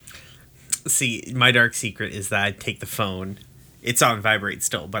See, my dark secret is that I take the phone. It's on vibrate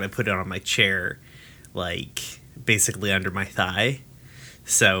still, but I put it on my chair, like, basically under my thigh.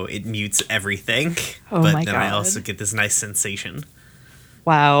 So it mutes everything. Oh but my then God. I also get this nice sensation.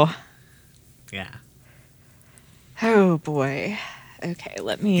 Wow. Yeah. Oh boy. Okay,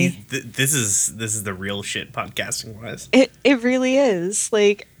 let me. This is the real shit podcasting wise. It really is.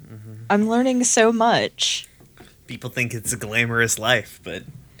 Like, I'm learning so much. People think it's a glamorous life, but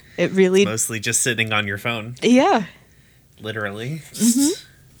It really. it's mostly just sitting on your phone. Yeah. Literally.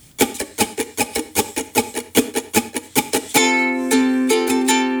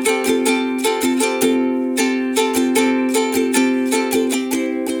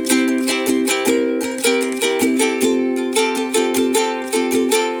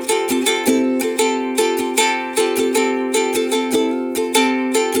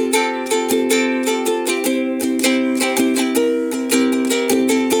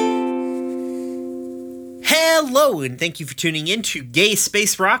 Hello, and thank you for tuning in to Gay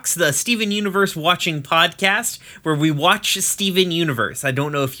Space Rocks, the Steven Universe watching podcast, where we watch Steven Universe. I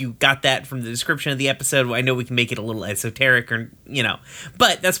don't know if you got that from the description of the episode. I know we can make it a little esoteric, or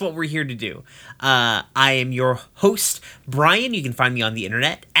but that's what we're here to do. I am your host, Brian. You can find me on the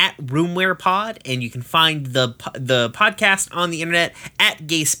internet at RoomwarePod, and you can find the podcast on the internet at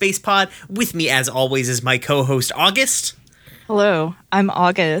Gay Space Pod. With me, as always, is my co-host, August. Hello, I'm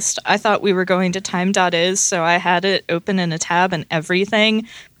August. I thought we were going to time.is, so I had it open in a tab and everything,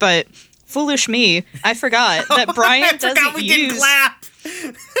 but foolish me, I forgot that Brian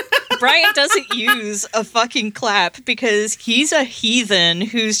Brian doesn't use a fucking clap because he's a heathen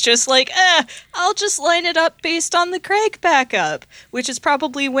who's just like, I'll just line it up based on the Craig backup, which is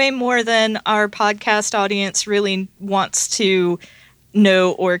probably way more than our podcast audience really wants to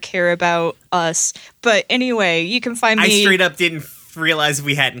know or care about us. But anyway, you can find me. I straight up didn't realize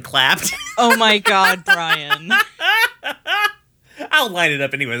we hadn't clapped. Oh my God, Brian. I'll line it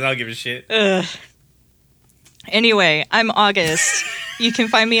up anyways. I don't give a shit. Ugh. Anyway, I'm August. You can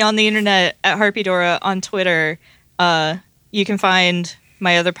find me on the internet at Harpydora on Twitter. You can find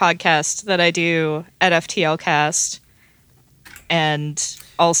my other podcast that I do at FTLcast, and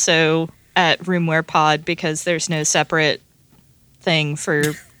also at RoomwarePod because there's no separate thing for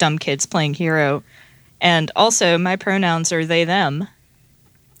dumb kids playing Hero. And also, my pronouns are they, them.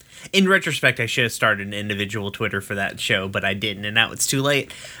 In retrospect, I should have started an individual Twitter for that show, but I didn't, and now it's too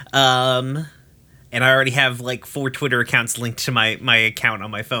late. And I already have, 4 Twitter accounts linked to my account on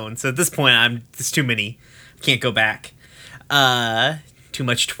my phone, so at this point, it's too many. I can't go back. Too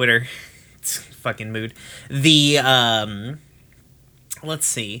much Twitter. It's fucking mood. Let's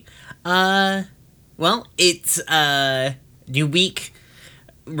see. Well, it's, new week.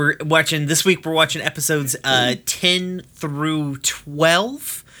 This week we're watching episodes 10 through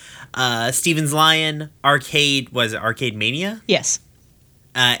 12. Steven's Lion, Arcade Mania? Yes.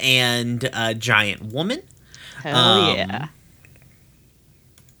 And Giant Woman. Hell yeah.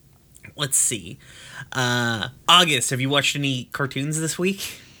 Let's see. August, have you watched any cartoons this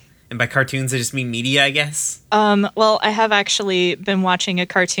week? And by cartoons, I just mean media, I guess. Well, I have actually been watching a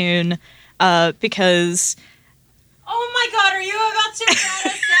cartoon because... Oh my God, are you about to rat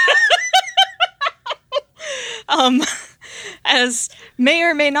us out? As may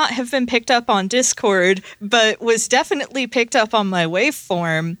or may not have been picked up on Discord, but was definitely picked up on my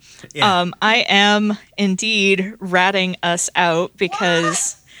waveform. Yeah. I am indeed ratting us out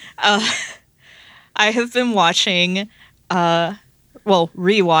because I have been watching,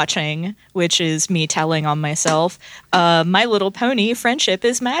 rewatching, which is me telling on myself, My Little Pony: Friendship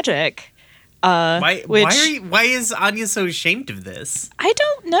is Magic. Why is Anya so ashamed of this? I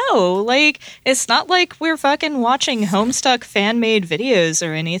don't know. It's not like we're fucking watching Homestuck fan-made videos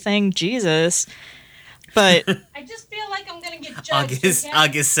or anything. Jesus. But I just feel like I'm gonna get judged.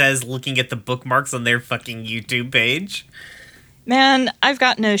 August says, looking at the bookmarks on their fucking YouTube page. man, I've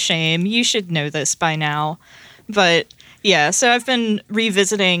got no shame. You should know this by now. But yeah, so I've been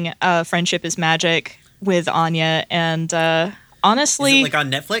revisiting Friendship is Magic with Anya, and honestly... Is it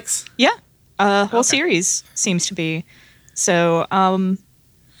on Netflix? Yeah. Whole series seems to be. So,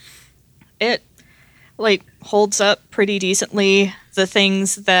 it, holds up pretty decently. The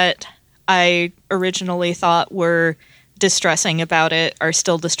things that I originally thought were distressing about it are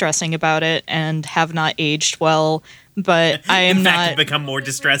still distressing about it and have not aged well, but I am In fact, not... have become more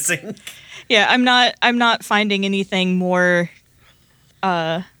distressing. Yeah, I'm not finding anything more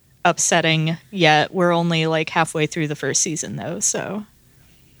upsetting yet. We're only halfway through the first season though, so...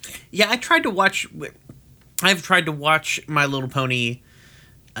 Yeah, I've tried to watch My Little Pony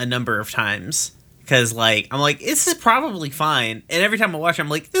a number of times. because like I'm like this is probably fine, and every time I watch it, I'm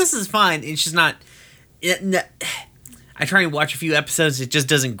like this is fine. It's just not. I try and watch a few episodes, it just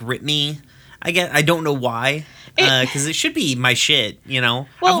doesn't grip me. I don't know why, because it should be my shit, you know.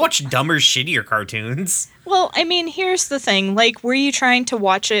 Well, I've watched dumber, shittier cartoons. Well, I mean, here's the thing. Like, were you trying to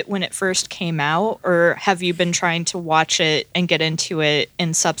watch it when it first came out, or have you been trying to watch it and get into it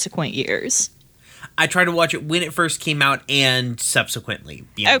in subsequent years? I tried to watch it when it first came out and subsequently.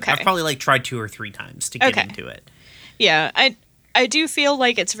 Okay. I've probably like tried 2 or 3 times to get into it. Yeah, I do feel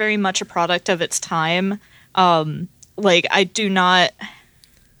like it's very much a product of its time. Like, I do not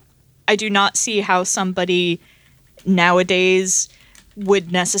see how somebody nowadays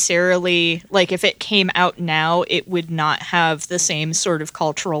would necessarily, like, if it came out now, it would not have the same sort of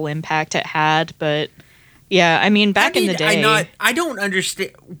cultural impact it had. But yeah, I mean, back in the day, I don't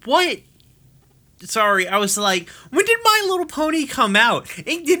understand what. Sorry, I was like, when did My Little Pony come out? I'm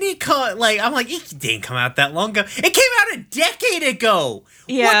like, it didn't come out that long ago. It came out a decade ago.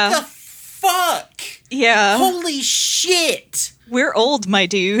 Yeah. What the fuck? Yeah. Holy shit. We're old, my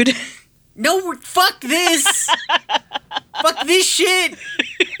dude. No, fuck this. Fuck this shit.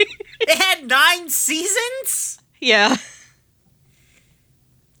 It had 9 seasons? Yeah.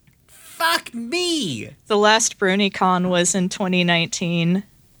 Fuck me. The last BronyCon was in 2019.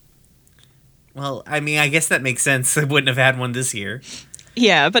 Well, I mean, I guess that makes sense. I wouldn't have had one this year.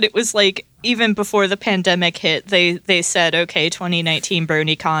 Yeah, but it was like, even before the pandemic hit, they said, okay, 2019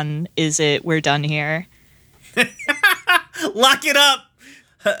 BronyCon is it, we're done here. Lock it up!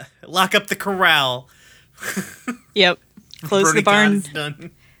 Lock up the corral. Yep. Close the barn.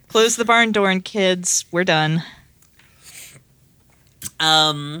 Done. Close the barn door, and kids, we're done.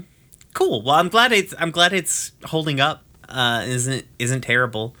 Cool. Well, I'm glad it's holding up. Isn't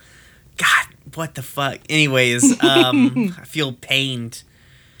terrible. God, what the fuck? Anyways, I feel pained.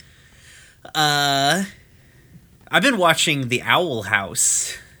 I've been watching The Owl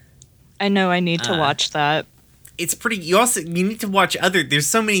House. I know I need to watch that. It's pretty. You need to watch other. There's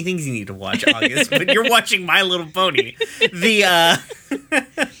so many things you need to watch, August. But you're watching My Little Pony.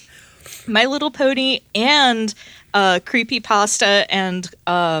 My Little Pony and creepypasta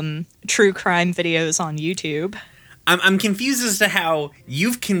and true crime videos on YouTube. I'm confused as to how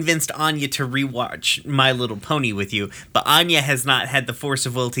you've convinced Anya to rewatch My Little Pony with you, but Anya has not had the force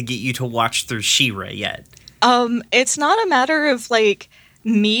of will to get you to watch through She-Ra yet. It's not a matter of like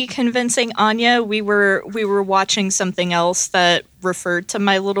me convincing Anya. We were watching something else that referred to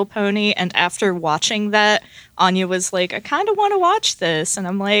My Little Pony, and after watching that, Anya was like, I kind of want to watch this, and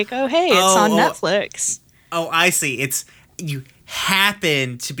I'm like, oh hey, it's on Netflix. Oh, I see. It's you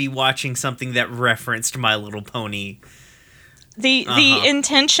happen to be watching something that referenced My Little Pony. The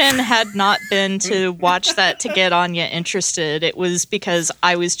intention had not been to watch that to get Anya interested. It was because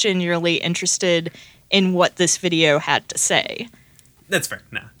I was genuinely interested in what this video had to say. That's fair.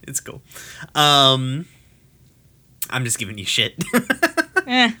 No, it's cool. I'm just giving you shit.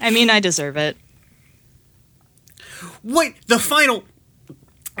 I mean, I deserve it. Wait, the final...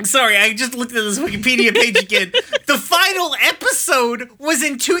 Sorry, I just looked at this Wikipedia page again. The final episode was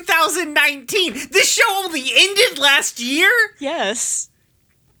in 2019. This show only ended last year? Yes.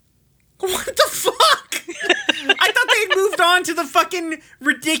 What the fuck? I thought they had moved on to the fucking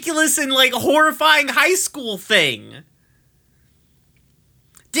ridiculous and, like, horrifying high school thing.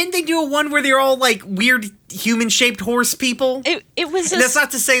 Didn't they do a one where they're all, like, weird human-shaped horse people? It was... That's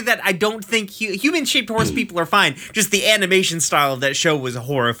not to say that I don't think human-shaped horse people are fine. Just the animation style of that show was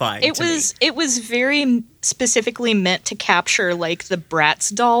horrifying to me. It was very specifically meant to capture, like, the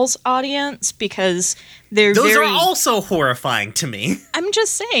Bratz dolls audience, because they're Those are also horrifying to me. I'm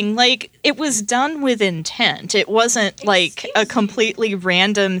just saying, like, it was done with intent. It wasn't, like, a completely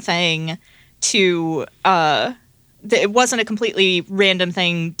random thing to... It wasn't a completely random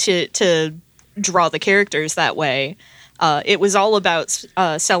thing to draw the characters that way. It was all about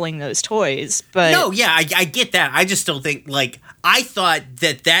selling those toys. But no, yeah, I get that. I just still think, like, I thought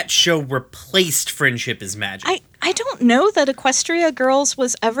that show replaced Friendship is Magic. I don't know that Equestria Girls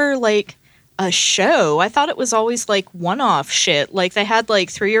was ever, like, a show. I thought it was always, like, one-off shit. Like, they had,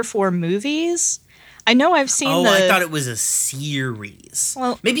 like, 3 or 4 movies. I know I've seen I thought it was a series.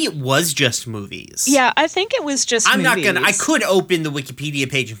 Well, maybe it was just movies. Yeah, I think it was just movies. I could open the Wikipedia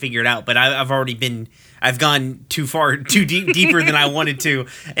page and figure it out, but I've gone too far, deeper than I wanted to,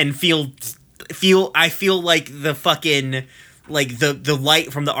 and I feel like the fucking, like, the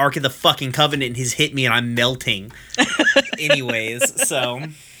light from the Ark of the fucking Covenant has hit me and I'm melting. Anyways, so...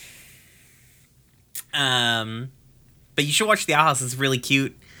 But you should watch The Owl House. It's really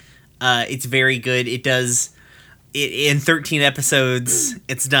cute. It's very good. It does... in 13 episodes,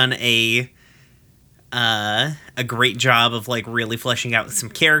 it's done a a great job of like really fleshing out some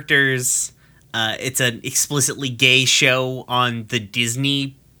characters. It's an explicitly gay show on the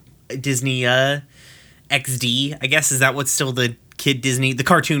Disney XD. I guess, is that what's still the kid Disney, the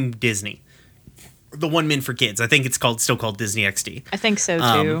cartoon Disney, the one meant for kids? I think it's still called Disney XD. I think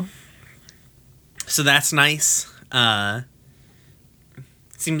so too. So that's nice.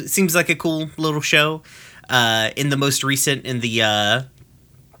 Seems like a cool little show. In the most recent, in the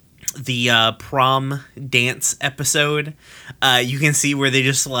prom dance episode, you can see where they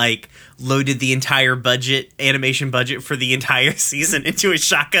just like loaded the entire animation budget for the entire season into a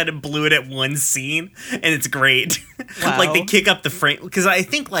shotgun and blew it at one scene, and it's great. Wow. Like they kick up the frame, because I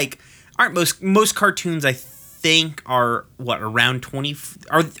think like aren't most cartoons, I think, are what, around 20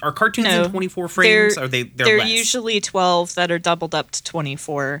 are cartoons in 24 frames? They're less? Usually 12 that are doubled up to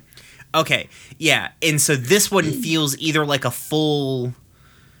 24. Okay, yeah, and so this one feels either like a full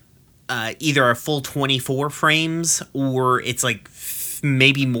 24 frames, or it's like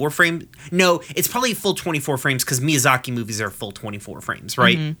maybe more frames. No, it's probably full 24 frames, because Miyazaki movies are full 24 frames,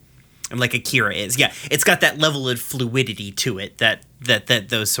 right? Mm-hmm. And like Akira is. Yeah, it's got that level of fluidity to it that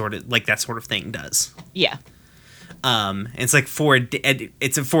those sort of, like, that sort of thing does. Yeah. It's like for a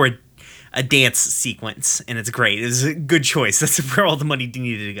dance sequence, and it's great. It's a good choice. That's where all the money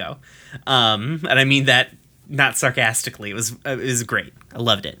needed to go. And I mean that not sarcastically. It was great. I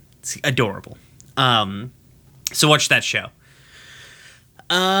loved it. It's adorable. So watch that show.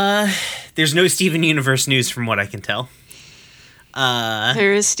 There's no Steven Universe news from what I can tell.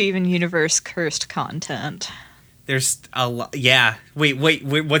 There is Steven Universe cursed content. There's a lot. Yeah. Wait.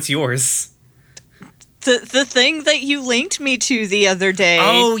 What's yours? The thing that you linked me to the other day.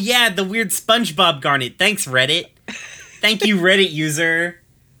 Oh, yeah, the weird SpongeBob garnet. Thanks, Reddit. Thank you, Reddit user.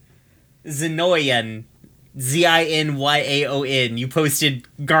 Zinoyan. Zinyaon. You posted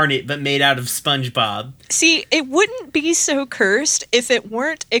garnet, but made out of SpongeBob. See, it wouldn't be so cursed if it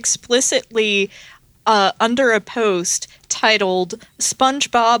weren't explicitly under a post titled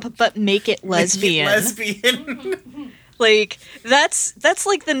SpongeBob, but make it lesbian. Like, that's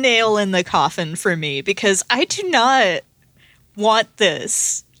like the nail in the coffin for me, because I do not want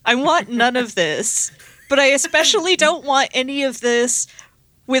this. I want none of this. But I especially don't want any of this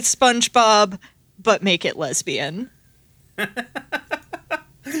with SpongeBob, but make it lesbian. Reddit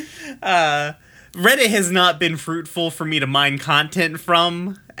has not been fruitful for me to mine content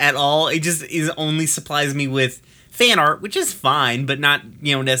from at all. It just only supplies me with fan art, which is fine, but not,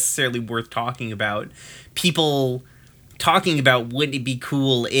 necessarily worth talking about. People talking about wouldn't it be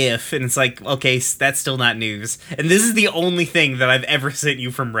cool if, and it's like, okay, that's still not news. And this is the only thing that I've ever sent you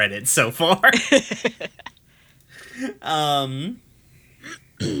from Reddit so far.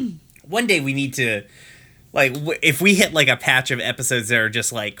 One day we need to, like, if we hit like a patch of episodes that are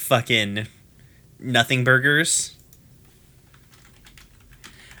just like fucking nothing burgers,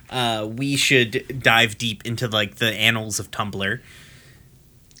 we should dive deep into like the annals of Tumblr.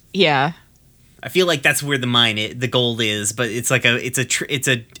 Yeah. I feel like that's where the gold is, but it's like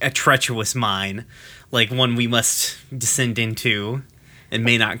a treacherous mine, like one we must descend into and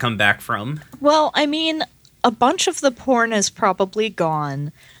may not come back from. Well, I mean, a bunch of the porn is probably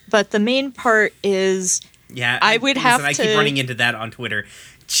gone, but the main part is, yeah, I keep running into that on Twitter.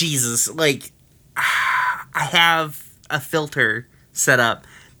 Jesus, like, I have a filter set up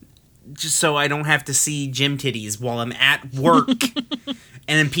just so I don't have to see gym titties while I'm at work.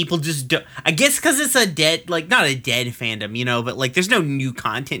 And then people just do, I guess because it's a dead, like, not a dead fandom, but like there's no new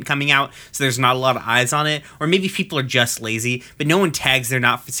content coming out, so there's not a lot of eyes on it. Or maybe people are just lazy, but no one tags their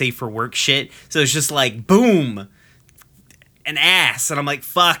not safe for work shit. So it's just like, boom, an ass. And I'm like,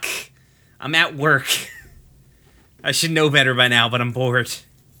 fuck, I'm at work. I should know better by now, but I'm bored.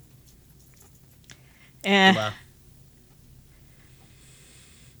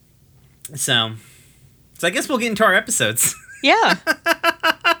 So I guess we'll get into our episodes. Yeah.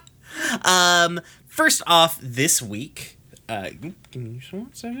 First off this week, give me just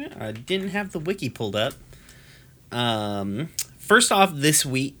 1 second. I didn't have the wiki pulled up. First off this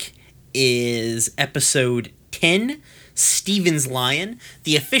week is episode 10, Steven's Lion.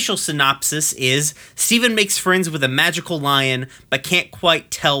 The official synopsis is Steven makes friends with a magical lion, but can't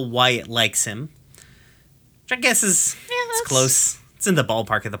quite tell why it likes him. Which I guess is it's close. It's in the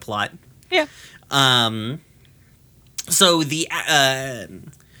ballpark of the plot. Yeah. So the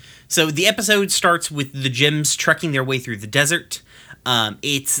episode starts with the Gems trekking their way through the desert.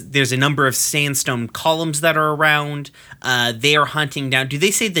 There's a number of sandstone columns that are around. They are hunting down. Do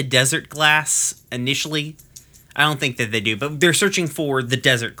they say the desert glass initially? I don't think that they do, but they're searching for the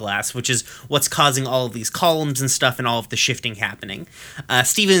desert glass, which is what's causing all of these columns and stuff and all of the shifting happening.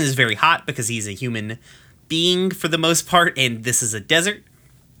 Steven is very hot because he's a human being for the most part, and this is a desert.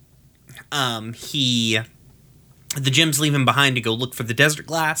 The Jims leave him behind to go look for the desert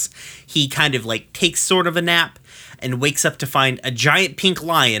glass. He kind of like takes sort of a nap and wakes up to find a giant pink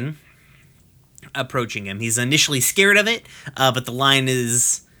lion approaching him. He's initially scared of it, but the lion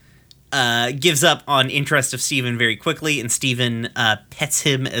gives up on interest of Steven very quickly, and Steven pets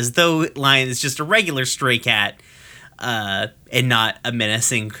him as though lion is just a regular stray cat and not a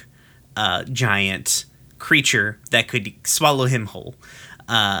menacing giant creature that could swallow him whole.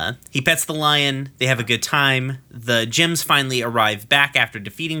 He pets the lion. They have a good time. The Jims finally arrive back after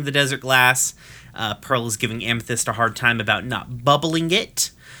defeating the desert glass. Pearl is giving Amethyst a hard time about not bubbling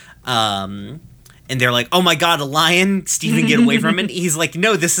it. And they're like, oh my god, a lion? Steven, get away from it. He's like,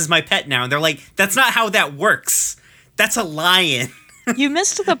 no, this is my pet now. And they're like, that's not how that works. That's a lion. You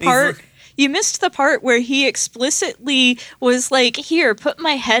missed the part. You missed the part where he explicitly was like, here, put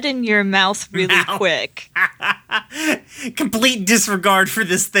my head in your mouth really quick. Complete disregard for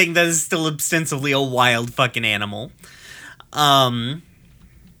this thing that is still ostensibly a wild fucking animal.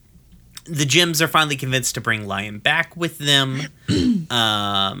 The Jims are finally convinced to bring Lion back with them.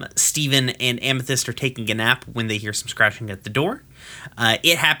 Steven and Amethyst are taking a nap when they hear some scratching at the door.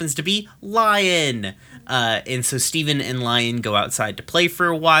 It happens to be Lion. And so Steven and Lion go outside to play for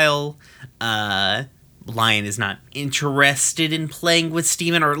a while. Lion is not interested in playing with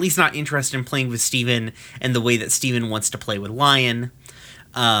Steven, or at least not interested in playing with Steven in the way that Steven wants to play with Lion.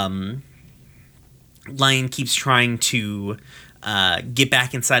 Lion keeps trying to get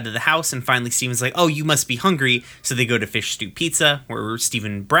back inside of the house, and finally Steven's like, oh, you must be hungry. So they go to Fish Stew Pizza, where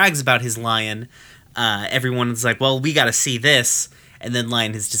Steven brags about his lion. Everyone's like, well, we gotta see this. And then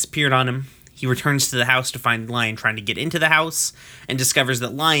Lion has disappeared on him. He returns to the house to find Lion trying to get into the house, and discovers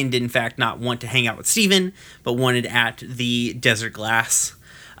that Lion did in fact not want to hang out with Steven, but wanted at the desert glass.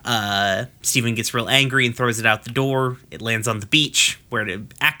 Steven gets real angry and throws it out the door. It lands on the beach, where it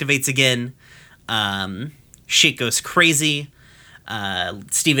activates again. Shit goes crazy.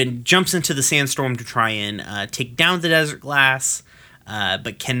 Steven jumps into the sandstorm to try and take down the desert glass,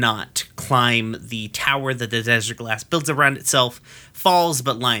 but cannot climb the tower that the desert glass builds around itself. Falls,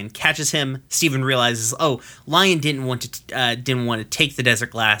 but Lion catches him. Steven realizes, oh, Lion didn't want to take the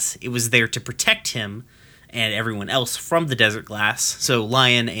desert glass. It was there to protect him and everyone else from the desert glass. So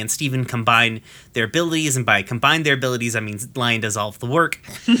Lion and Steven combine their abilities, and by combine their abilities, I mean Lion does all of the work,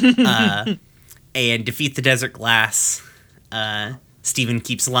 and defeat the desert glass. Steven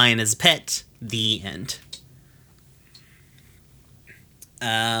keeps Lion as a pet. The end.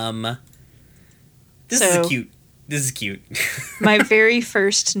 This is cute. My very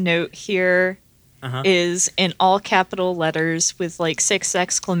first note here is in all capital letters with like 6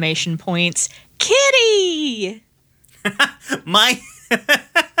 exclamation points. Kitty! By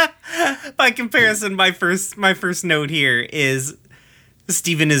comparison, my first note here is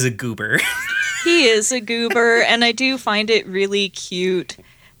Steven is a goober. He is a goober, and I do find it really cute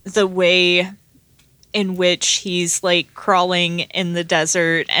the way in which he's like crawling in the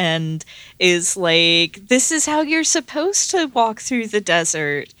desert and is like, this is how you're supposed to walk through the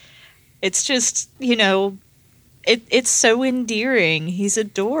desert. It's just, it's so endearing. He's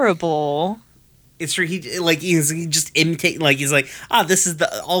adorable. It's true. He just imitate, like he's like, this is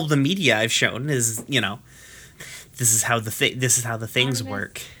all the media I've shown is, this is how the things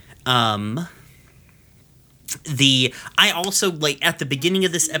work. I also, like, at the beginning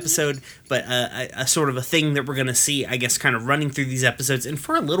of this episode, but a sort of a thing that we're going to see, I guess, kind of running through these episodes, and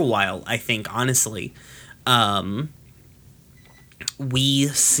for a little while, I think, honestly, we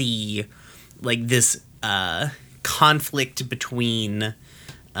see, like, this conflict between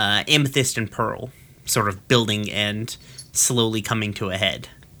Amethyst and Pearl sort of building and slowly coming to a head,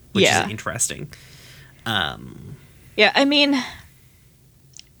 which is interesting. Yeah, I mean,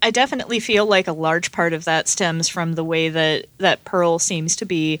 I definitely feel like a large part of that stems from the way that Pearl seems to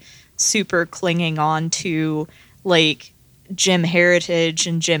be super clinging on to, like, Jim heritage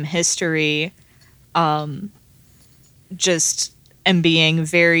and Jim history, and being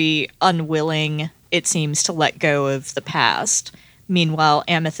very unwilling, it seems, to let go of the past. Meanwhile,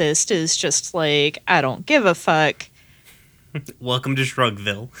 Amethyst is just like, I don't give a fuck. Welcome to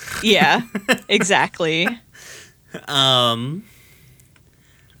Shrugville. Yeah, exactly.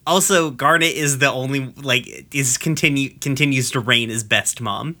 Also, Garnet is the only, like, continues to reign as best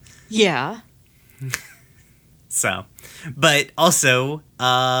mom. Yeah. So, but also, we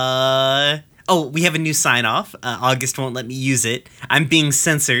have a new sign-off. August won't let me use it. I'm being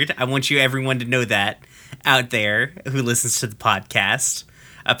censored. I want everyone to know that. out there who listens to the podcast.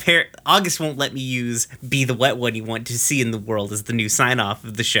 August won't let me use "Be the Wet One You Want to See in the World" as the new sign-off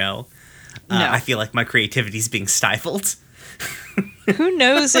of the show. No. I feel like my creativity is being stifled. Who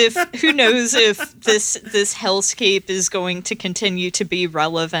knows if this hellscape is going to continue to be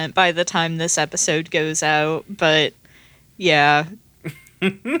relevant by the time this episode goes out, but yeah.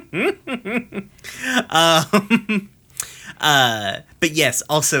 But yes,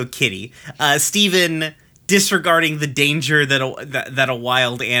 also Kitty. Steven, disregarding the danger that a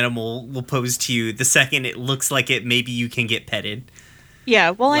wild animal will pose to you the second it looks like it maybe you can get petted.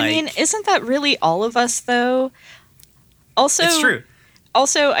 Yeah, well, Like- I mean, isn't that really all of us, though? Also, It's true.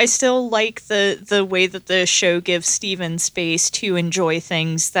 Also, I still like the way that the show gives Steven space to enjoy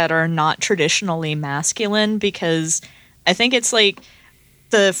things that are not traditionally masculine, because I think it's like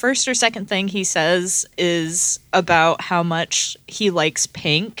the first or second thing he says is about how much he likes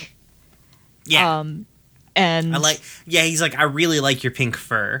pink. Yeah. And he's like, I really like your pink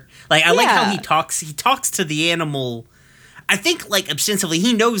fur. Like, I like how Yeah. he talks. He talks to the animal, I think, like, ostensibly,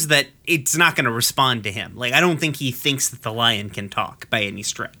 he knows that it's not going to respond to him. Like, I don't think he thinks that the lion can talk by any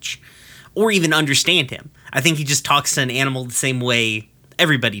stretch. Or even understand him. I think he just talks to an animal the same way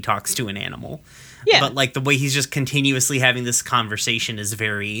everybody talks to an animal. Yeah. But, like, the way he's just continuously having this conversation is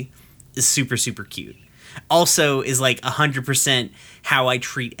super, super cute. Also is, like, 100% how I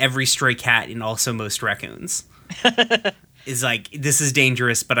treat every stray cat and also most raccoons. Is like, this is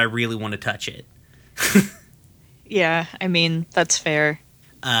dangerous, but I really want to touch it. yeah, I mean, that's fair.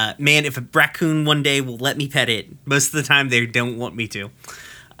 Man, if a raccoon one day will let me pet it, most of the time they don't want me to.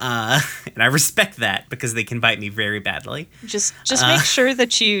 And I respect that because they can bite me very badly. Just make sure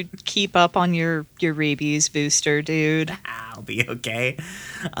that you keep up on your rabies booster, dude. I'll be okay.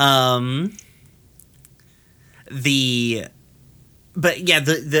 But yeah,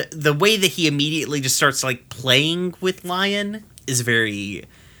 the way that he immediately just starts like playing with Lion is very,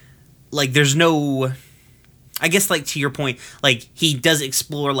 like, there's no, I guess, like, to your point, like, he does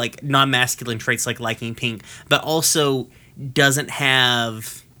explore like non-masculine traits like liking pink, but also doesn't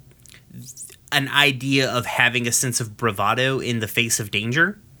have an idea of having a sense of bravado in the face of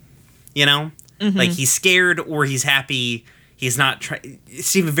danger. You know, like, he's scared or he's happy. He's not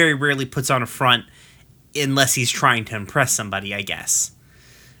Steven very rarely puts on a front unless he's trying to impress somebody, I guess.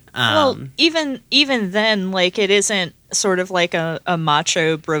 Well, even then, like, it isn't sort of like a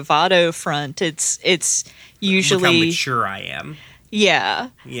macho bravado front. It's Look usually how mature I am. yeah.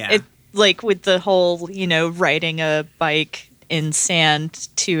 Yeah. It, like, with the whole, riding a bike in sand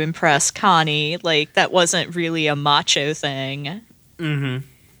to impress Connie, like, that wasn't really a macho thing.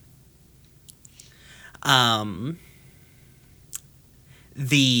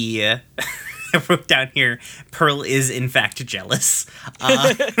 I wrote down here, Pearl is in fact jealous.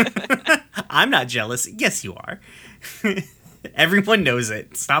 I'm not jealous. Yes, you are. Everyone knows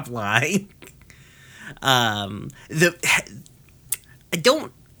it. Stop lying. I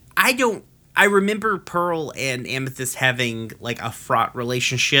remember Pearl and Amethyst having like a fraught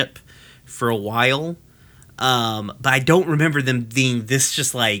relationship for a while. But I don't remember them being this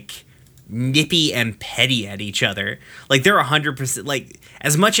just like nippy and petty at each other. Like, they're 100%, like,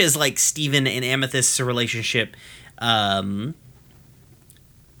 as much as like Steven and Amethyst's relationship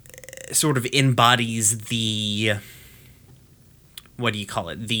sort of embodies the, what do you call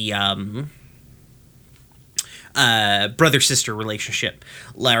it, the brother-sister relationship,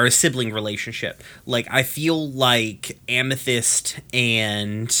 or a sibling relationship. Like, I feel like Amethyst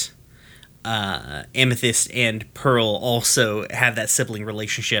and Pearl also have that sibling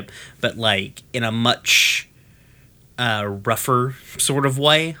relationship, but like in a much rougher sort of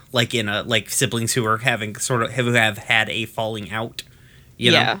way, like in a, like, siblings who are having who have had a falling out,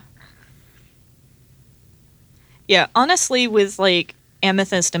 you know? Yeah, honestly, with like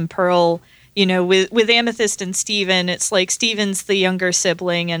Amethyst and Pearl, with Amethyst and Steven, it's like Steven's the younger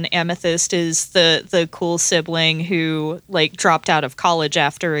sibling and Amethyst is the cool sibling who like dropped out of college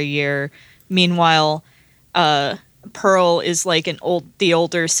after a year. Meanwhile, Pearl is like the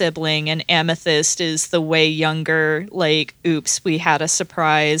older sibling, and Amethyst is the way younger, like, oops, we had a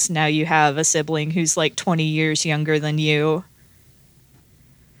surprise. Now you have a sibling who's like 20 years younger than you.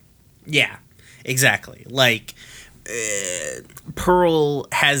 Yeah, exactly. Like, Pearl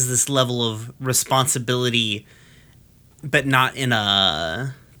has this level of responsibility, but not in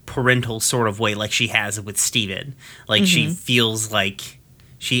a parental sort of way like she has with Steven. Like, she feels like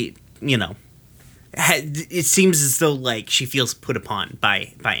she, it seems as though like she feels put upon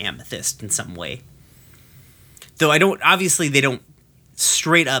by Amethyst in some way. Though obviously they don't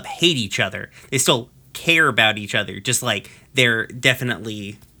straight up hate each other. They still care about each other, just like they're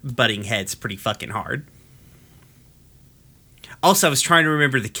definitely butting heads pretty fucking hard. Also, I was trying to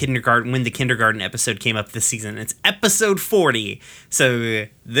remember when the kindergarten episode came up this season. It's episode 40. So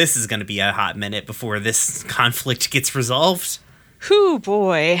this is going to be a hot minute before this conflict gets resolved. Whew,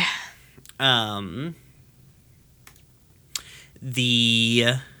 boy. Let's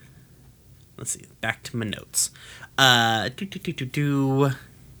see, back to my notes. I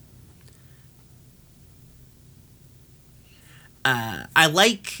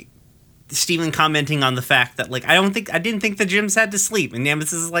like Steven commenting on the fact that, like, I didn't think the Gems had to sleep. And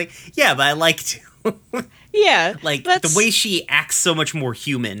Nemesis is like, yeah, but I like to. Yeah. Like, the way she acts so much more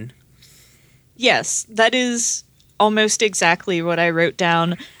human. Yes, that is almost exactly what I wrote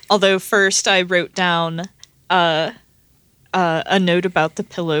down. Although first I wrote down a note about the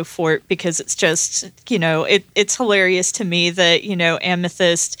pillow fort because it's just, it's hilarious to me that,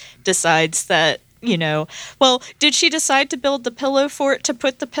 Amethyst decides that, well, did she decide to build the pillow fort to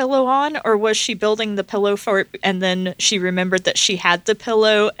put the pillow on, or was she building the pillow fort and then she remembered that she had the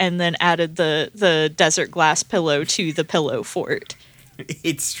pillow and then added the desert glass pillow to the pillow fort?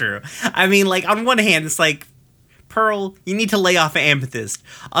 It's true. I mean, like, on one hand, it's like, Pearl, you need to lay off Amethyst.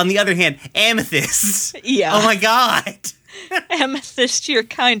 On the other hand, Amethyst. Yeah. Oh my god. Amethyst, you're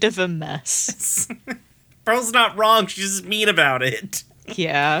kind of a mess. Pearl's not wrong. She's just mean about it.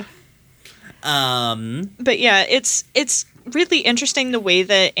 Yeah. But yeah, it's really interesting the way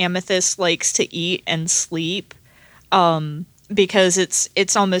that Amethyst likes to eat and sleep, because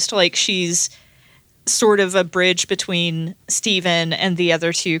it's almost like she's sort of a bridge between Steven and the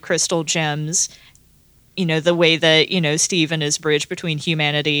other two crystal gems. The way that, Steven is bridge between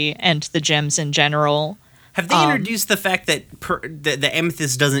humanity and the gems in general. Have they introduced the fact that the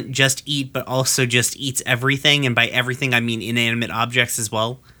Amethyst doesn't just eat, but also just eats everything? And by everything, I mean inanimate objects as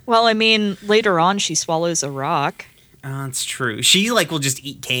well? Well, I mean, later on, she swallows a rock. Oh, that's true. She, will just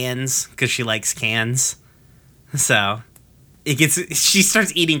eat cans, because she likes cans. So, she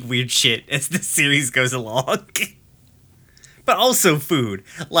starts eating weird shit as the series goes along. But also food.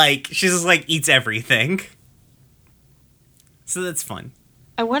 She just, eats everything. So that's fun.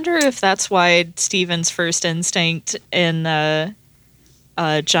 I wonder if that's why Steven's first instinct in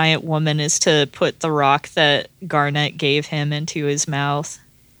Giant Woman is to put the rock that Garnet gave him into his mouth.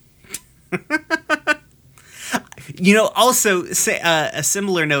 Also, a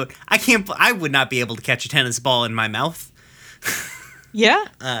similar note, I would not be able to catch a tennis ball in my mouth. Yeah.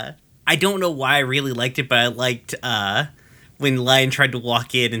 I don't know why I really liked it, but I liked when Lion tried to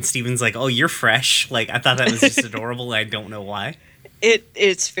walk in and Steven's like, oh, you're fresh. I thought that was just adorable. I don't know why.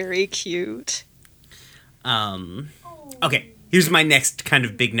 It's very cute. Okay, here's my next kind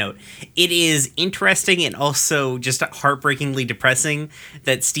of big note. It is interesting and also just heartbreakingly depressing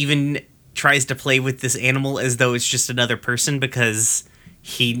that Steven tries to play with this animal as though it's just another person because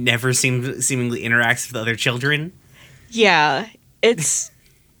he never seemingly interacts with other children. Yeah, it's,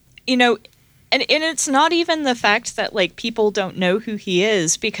 and it's not even the fact that, people don't know who he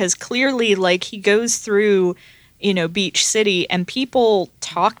is, because clearly, he goes through, Beach City and people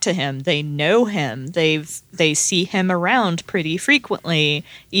talk to him. They know him. They see him around pretty frequently,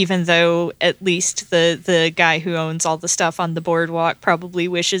 even though at least the guy who owns all the stuff on the boardwalk probably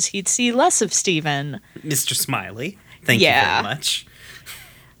wishes he'd see less of Steven. Mr. Smiley. Thank you very much.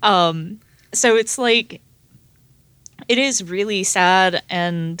 So it's it is really sad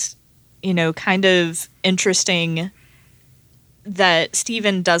and, kind of interesting that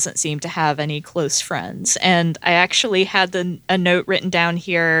Steven doesn't seem to have any close friends. And I actually had a note written down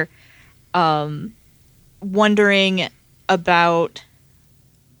here wondering about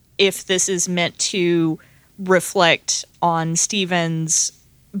if this is meant to reflect on Steven's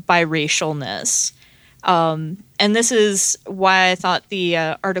biracialness. And this is why I thought the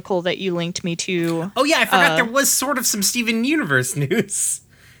article that you linked me to... Oh, yeah, I forgot there was sort of some Steven Universe news.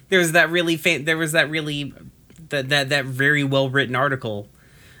 There was that that very well written article.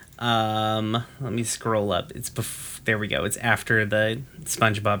 Let me scroll up. There we go. It's after the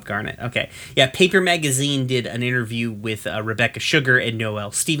SpongeBob Garnet. Okay, yeah. Paper Magazine did an interview with Rebecca Sugar and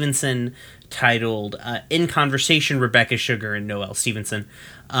Noelle Stevenson, titled "In Conversation: Rebecca Sugar and Noelle Stevenson,"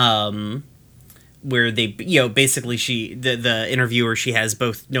 where they, basically the interviewer, she has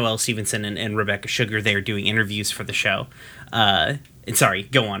both Noelle Stevenson and Rebecca Sugar there doing interviews for the show. And sorry,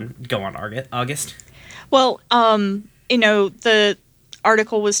 go on, August. Well, the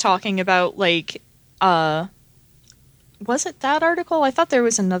article was talking about, was it that article? I thought there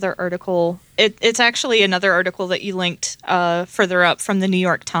was another article. It's actually another article that you linked further up from the New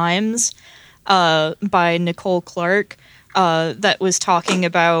York Times by Nicole Clark that was talking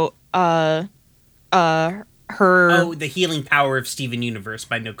about her... Oh, The Healing Power of Steven Universe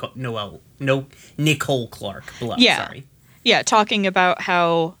by Nicole Clark. Sorry. Yeah, talking about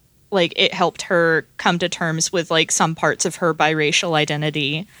how like it helped her come to terms with like some parts of her biracial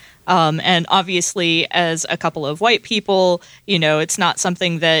identity. And obviously, as a couple of white people, you know, it's not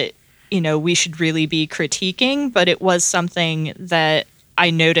something that, you know, we should really be critiquing, but it was something that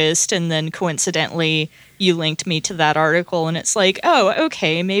I noticed. And then coincidentally, you linked me to that article. And it's like, oh,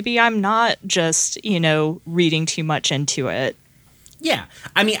 okay, maybe I'm not just, you know, reading too much into it. Yeah,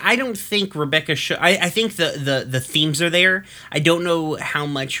 I mean, I don't think Rebecca I think the themes are there. I don't know how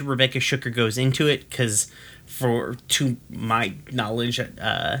much Rebecca Schucker goes into it, because to my knowledge,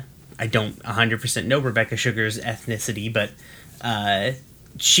 I don't 100% know Rebecca Sugar's ethnicity, but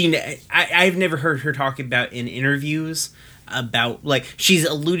I've never heard her talk about in interviews about, like, she's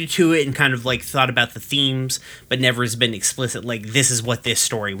alluded to it and kind of like thought about the themes, but never has been explicit, like, this is what this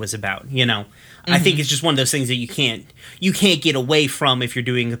story was about, you know. I think it's just one of those things that you can't get away from if you're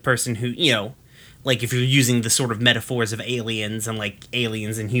doing a person who, you know, like if you're using the sort of metaphors of aliens and like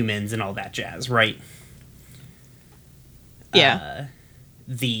aliens and humans and all that jazz, right? Yeah.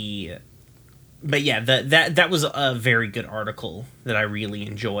 But yeah, that was a very good article that I really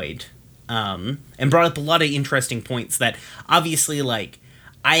enjoyed, and brought up a lot of interesting points that obviously, like,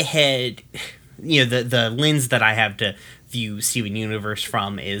 I had, you know, the lens that I have to view Steven Universe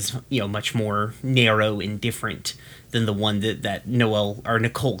from is, you know, much more narrow and different than the one that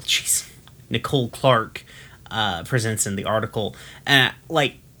Nicole Clark presents in the article.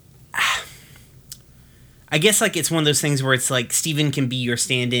 Like, I guess, like, it's one of those things where it's like Steven can be your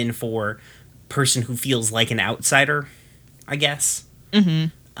stand-in for person who feels like an outsider, I guess.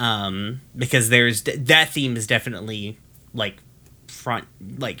 Because there's that theme is definitely like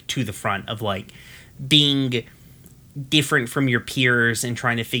to the front of like being different from your peers and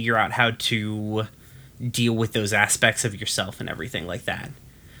trying to figure out how to deal with those aspects of yourself and everything like that.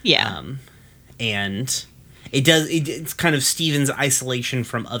 Yeah. And it's kind of Steven's isolation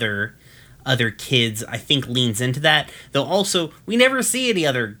from other kids, I think, leans into that. Though also, we never see any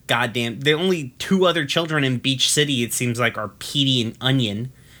other the only two other children in Beach City, it seems like, are Petey and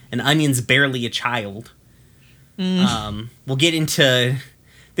Onion. And Onion's barely a child. We'll get into...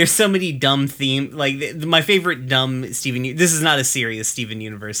 There's so many dumb themes. Like, my favorite dumb Steven... This is not a serious Steven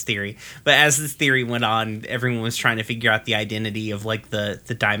Universe theory. But as this theory went on, everyone was trying to figure out the identity of, like, the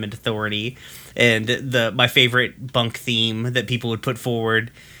Diamond Authority. And my favorite bunk theme that people would put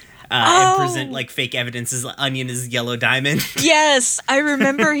forward... and present like fake evidence is Onion is Yellow Diamond. Yes, I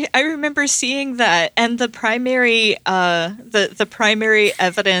remember seeing that, and the primary the primary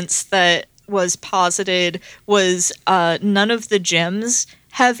evidence that was posited was none of the gems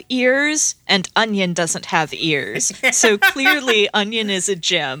have ears, and Onion doesn't have ears. So clearly, Onion is a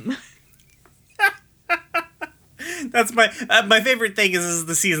gem. That's my favorite thing is as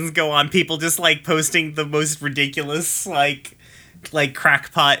the seasons go on, people just like posting the most ridiculous like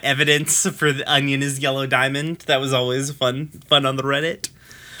crackpot evidence for the Onion is Yellow Diamond. That was always fun on the Reddit.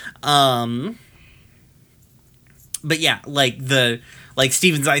 But yeah, like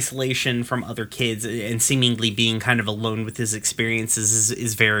Steven's isolation from other kids and seemingly being kind of alone with his experiences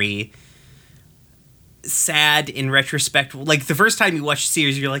is very sad in retrospect. Like, the first time you watch the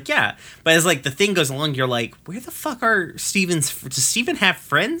series, you're like, yeah. But as like the thing goes along, you're like, where the fuck are does Steven have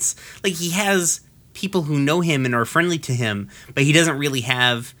friends? Like, he has people who know him and are friendly to him, but he doesn't really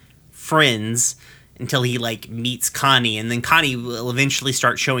have friends until he like meets Connie, and then Connie will eventually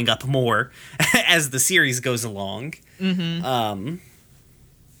start showing up more as the series goes along.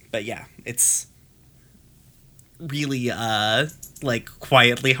 But yeah, it's really like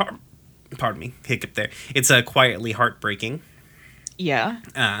quietly pardon me, hiccup there. It's quietly heartbreaking. Yeah.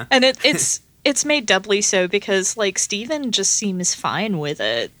 And it's made doubly so because like Steven just seems fine with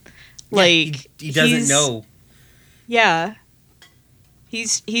it. Like, yeah, he doesn't know. Yeah.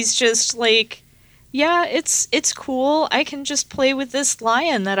 He's just like, yeah, it's cool. I can just play with this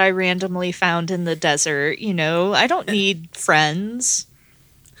lion that I randomly found in the desert, you know. I don't need friends.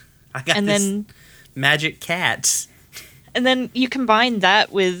 I got this magic cat. And then you combine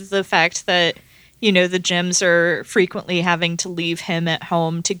that with the fact that, you know, the gems are frequently having to leave him at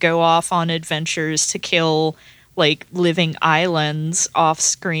home to go off on adventures to kill like living islands off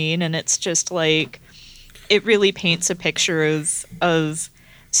screen, and it's just like it really paints a picture of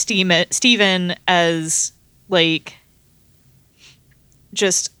Steven as like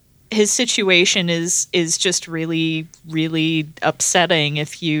just his situation is just really, really upsetting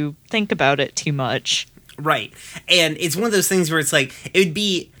if you think about it too much. Right. And it's one of those things where it's like, it would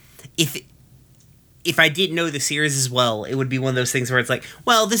be if I didn't know the series as well, it would be one of those things where it's like,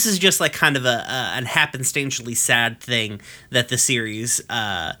 well, this is just like kind of an happenstantially sad thing that the series,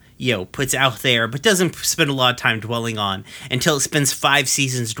 puts out there, but doesn't spend a lot of time dwelling on until it spends 5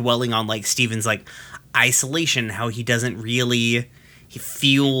 seasons dwelling on like Steven's like isolation, how he doesn't really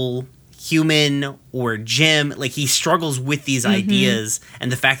feel human or Jim. Like he struggles with these ideas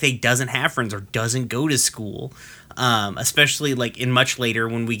and the fact that he doesn't have friends or doesn't go to school. Especially like in much later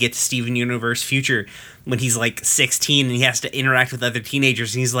when we get to Steven Universe Future, when he's like 16 and he has to interact with other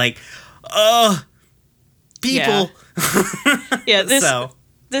teenagers and he's like, people. Yeah,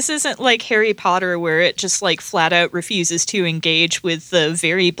 this isn't like Harry Potter where it just like flat out refuses to engage with the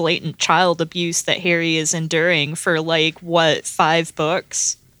very blatant child abuse that Harry is enduring for like 5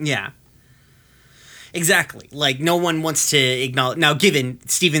 books. Yeah. Exactly. Like, no one wants to acknowledge... Now, given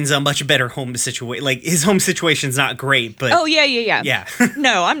Steven's a much better home situation... Like, his home situation's not great, but... Oh, yeah. Yeah.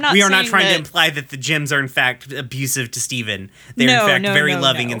 No, I'm not We are not saying trying that... to imply that the Jims are, in fact, abusive to Steven. They're, in fact, very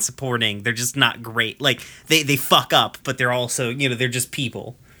loving and supporting. They're just not great. Like, they fuck up, but they're also, they're just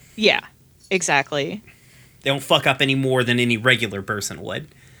people. Yeah, exactly. They don't fuck up any more than any regular person would.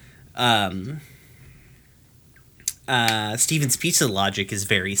 Steven's pizza logic is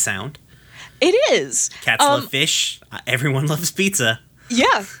very sound. It is. Cats love fish. Everyone loves pizza.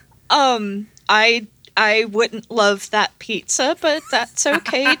 Yeah. I wouldn't love that pizza, but that's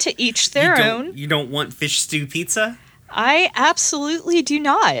okay. To each their own. You don't want fish stew pizza? I absolutely do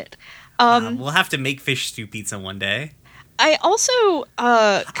not. We'll have to make fish stew pizza one day. I also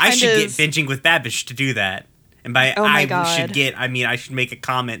I should get Binging with Babish to do that. And by I should make a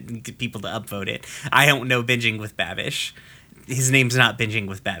comment and get people to upvote it. I don't know Binging with Babish. His name's not Binging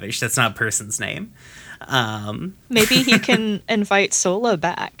with Babish. That's not a person's name. Maybe he can invite Sola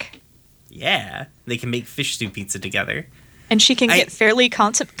back. Yeah, they can make fish stew pizza together. And she can get fairly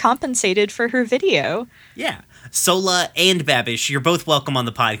compensated for her video. Yeah. Sola and Babish, you're both welcome on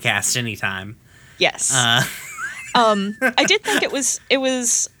the podcast anytime. Yes. I did think it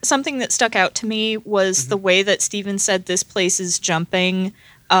was something that stuck out to me was the way that Steven said this place is jumping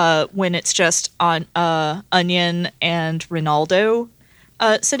when it's just on Onion and Ronaldo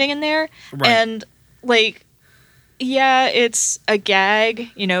sitting in there. Right. And like, yeah, it's a gag,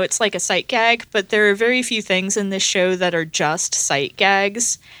 it's like a sight gag, but there are very few things in this show that are just sight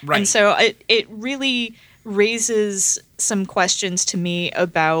gags. Right. And so it really raises some questions to me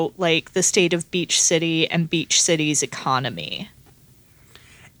about like the state of Beach City and Beach City's economy.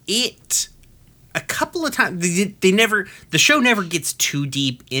 A couple of times the show never gets too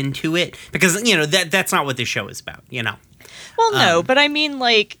deep into it because that's not what this show is about. Well, no, but I mean,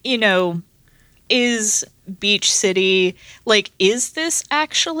 like, is Beach City, like, is this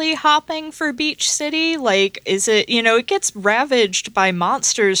actually hopping for Beach City? Like, is it, it gets ravaged by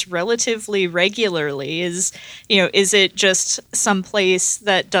monsters relatively regularly. Is it just some place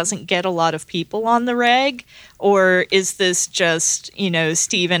that doesn't get a lot of people on the reg? Or is this just,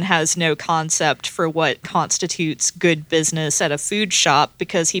 Steven has no concept for what constitutes good business at a food shop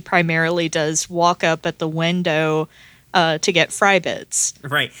because he primarily does walk up at the window to get fry bits.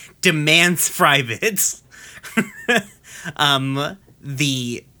 Right. Demands fry bits.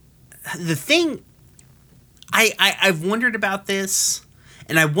 The thing I've wondered about this,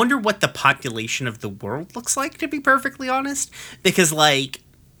 and I wonder what the population of the world looks like, to be perfectly honest, because like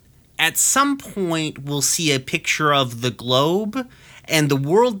at some point we'll see a picture of the globe and the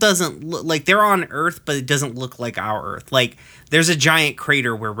world doesn't look like they're on Earth, but it doesn't look like our Earth. Like there's a giant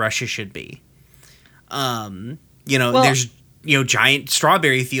crater where Russia should be. There's giant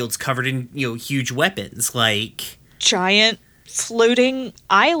strawberry fields covered in huge weapons, like giant floating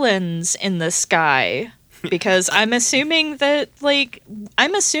islands in the sky. Because I'm assuming that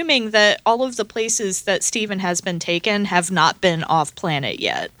all of the places that Steven has been taken have not been off planet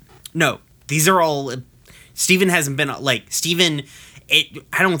yet. No, these are all. Steven hasn't been like Steven.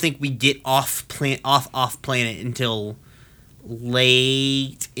 I don't think we get off planet until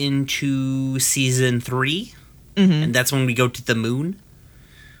late into season 3. Mm-hmm. And that's when we go to the moon.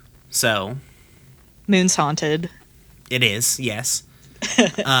 So, moon's haunted. It is, yes.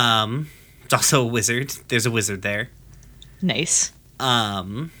 It's also a wizard. There's a wizard there. Nice.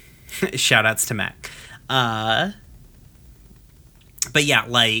 Shout outs to Mac. But yeah,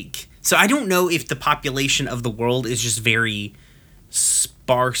 like, so I don't know if the population of the world is just very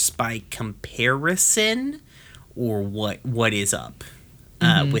sparse by comparison or what is up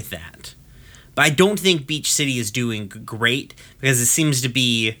with that. But I don't think Beach City is doing great because it seems to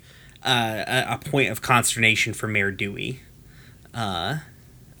be a point of consternation for Mayor Dewey a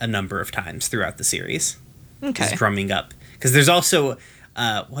number of times throughout the series. Okay. Just drumming up. Because there's also,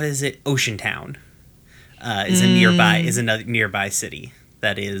 what is it? Ocean Town. is another nearby city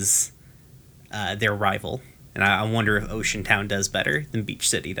that is their rival. And I wonder if Ocean Town does better than Beach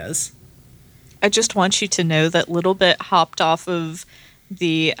City does. I just want you to know that Little Bit hopped off of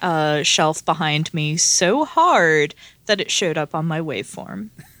the shelf behind me so hard that it showed up on my waveform.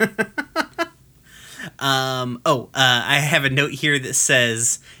 I have a note here that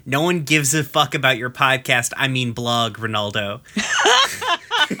says, "No one gives a fuck about your podcast. I mean blog, Ronaldo."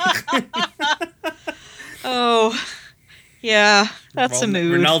 Oh, yeah, that's a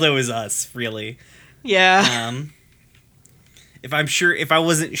mood. Ronaldo is us, really. Yeah. If I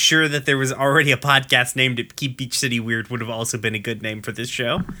wasn't sure that there was already a podcast named Keep Beach City Weird, would have also been a good name for this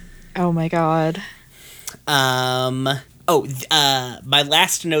show. Oh my god. My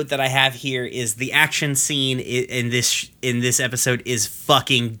last note that I have here is the action scene in this episode is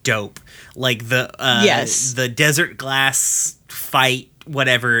fucking dope. Like the desert glass fight,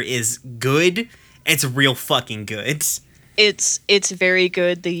 whatever, is good. It's real fucking good. It's very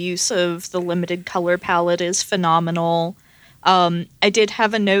good. The use of the limited color palette is phenomenal. I did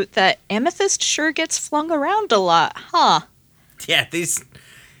have a note that Amethyst sure gets flung around a lot, huh? Yeah, they just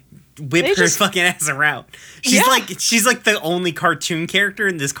whip her fucking ass around. She's like the only cartoon character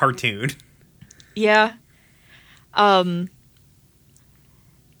in this cartoon. Yeah.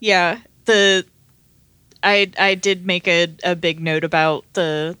 Yeah. I did make a big note about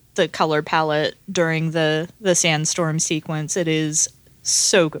the color palette during the sandstorm sequence. It is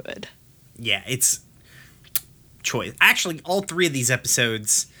so good. Yeah, it's choice. Actually, all three of these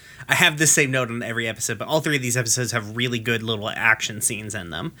episodes, I have the same note on every episode, but all three of these episodes have really good little action scenes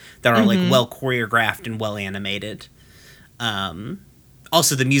in them that are like well choreographed and well animated.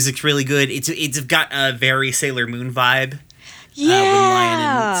 Also, the music's really good. It's got a very Sailor Moon vibe. Yeah. When Lion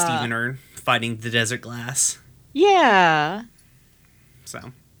and Steven are fighting the desert glass. Yeah.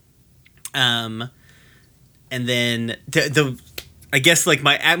 So, and then I guess like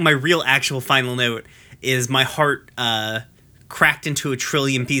my real actual final note is my heart cracked into a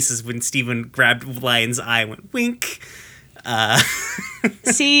trillion pieces when Steven grabbed Lion's eye and went wink.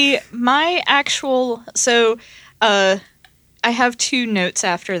 See, my actual I have two notes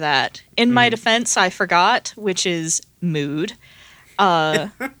after that. In my defense, I forgot, which is mood.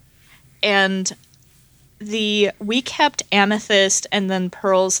 And we kept Amethyst and then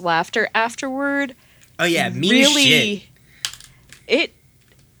Pearl's laughter afterward. Oh yeah, mean shit.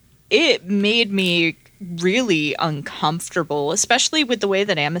 It made me really uncomfortable, especially with the way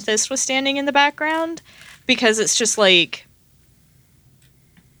that Amethyst was standing in the background, because it's just like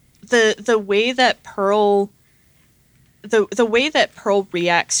the way that Pearl the way that Pearl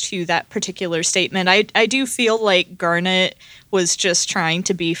reacts to that particular statement. I do feel like Garnet was just trying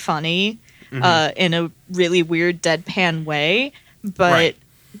to be funny in a really weird deadpan way, but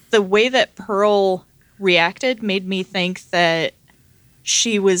the way that Pearl reacted made me think that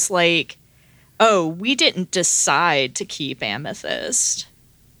she was like, oh, we didn't decide to keep Amethyst.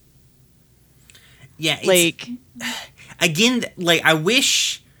 Yeah, like again, like I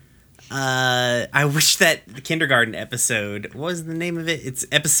wish that the kindergarten episode, what was the name of it? It's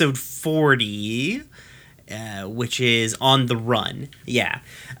episode 40, which is On the Run. Yeah.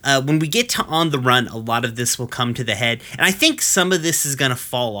 When we get to On the Run, a lot of this will come to the head. And I think some of this is going to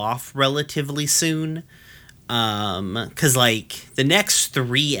fall off relatively soon. Because, like, the next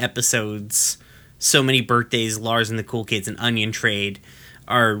 3 episodes, So Many Birthdays, Lars and the Cool Kids, and Onion Trade,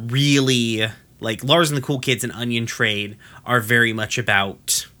 are really, like, Lars and the Cool Kids and Onion Trade are very much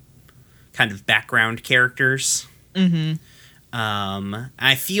about kind of background characters.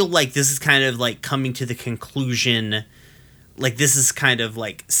 I feel like this is kind of like coming to the conclusion, like this is kind of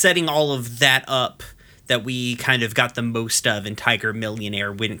like setting all of that up that we kind of got the most of in Tiger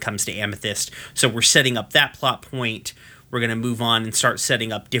Millionaire when it comes to Amethyst. So we're setting up that plot point. We're going to move on and start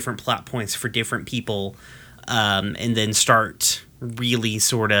setting up different plot points for different people, and then start really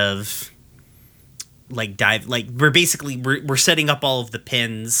sort of like we're setting up all of the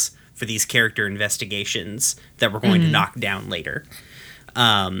pins for these character investigations that we're going to knock down later.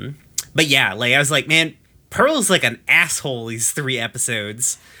 But yeah, like I was like, man, Pearl's like an asshole these 3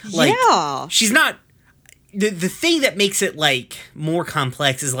 episodes. Like, yeah. She's not... The thing that makes it like more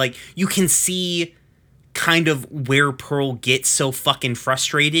complex is like you can see kind of where Pearl gets so fucking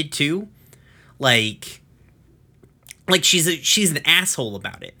frustrated too. Like she's an asshole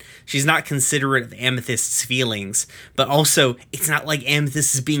about it. She's not considerate of Amethyst's feelings, but also it's not like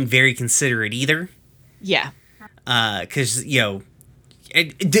Amethyst is being very considerate either. Yeah. Because, you know,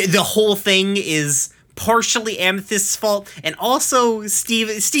 the whole thing is partially Amethyst's fault, and also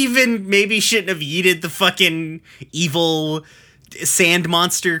Steven maybe shouldn't have yeeted the fucking evil sand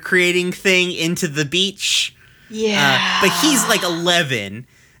monster creating thing into the beach. Yeah. But he's like 11.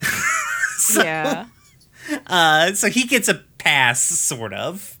 Yeah. So he gets a pass, sort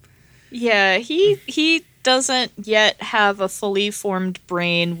of. Yeah, he doesn't yet have a fully formed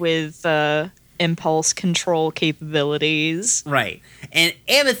brain with impulse control capabilities. Right. And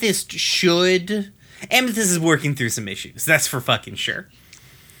Amethyst is working through some issues. That's for fucking sure.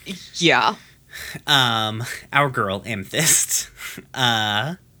 Yeah. Our girl, Amethyst.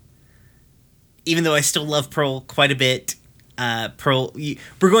 Even though I still love Pearl quite a bit, Pearl,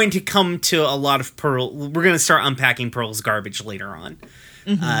 we're going to come to a lot of Pearl. We're going to start unpacking Pearl's garbage later on.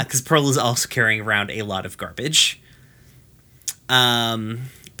 Because Pearl is also carrying around a lot of garbage. But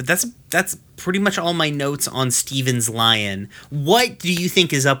that's pretty much all my notes on Steven's Lion. What do you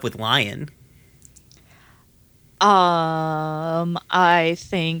think is up with Lion? I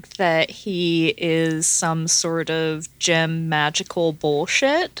think that he is some sort of gem magical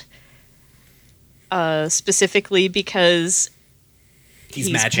bullshit. Specifically because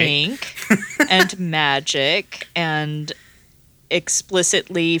he's magic. pink and magic and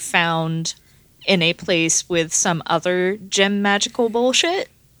explicitly found in a place with some other gem magical bullshit.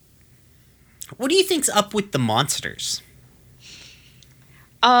 What do you think's up with the monsters?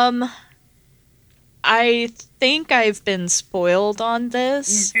 I think I've been spoiled on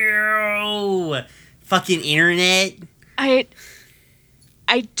this. No! Fucking internet. I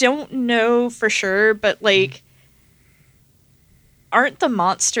don't know for sure, but like, aren't the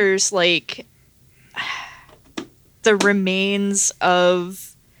monsters like the remains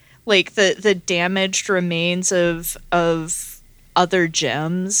of like the damaged remains of other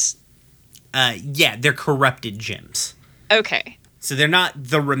gems? Yeah, they're corrupted gems. Okay. So they're not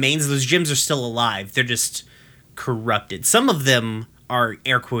the remains. Those gems are still alive. They're just corrupted. Some of them are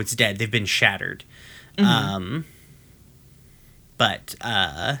air quotes dead. They've been shattered. But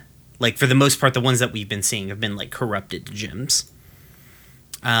like for the most part, the ones that we've been seeing have been like corrupted gems.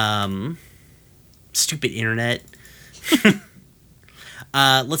 Stupid internet.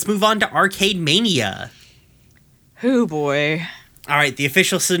 Let's move on to Arcade Mania. Oh boy. All right, the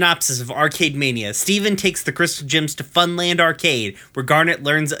official synopsis of Arcade Mania. Steven takes the crystal gems to Funland Arcade, where Garnet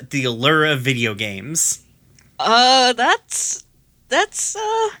learns the allure of video games. That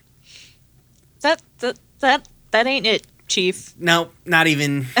ain't it, Chief. No, not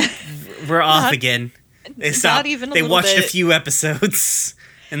even. We're off again. They stopped. Not even a they little watched a bit. few episodes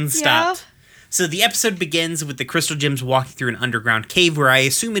and stopped. Yeah. So the episode begins with the crystal gems walking through an underground cave where I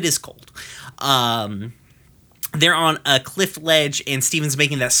assume it is cold. They're on a cliff ledge, and Steven's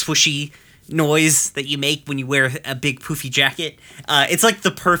making that swooshy noise that you make when you wear a big poofy jacket. It's like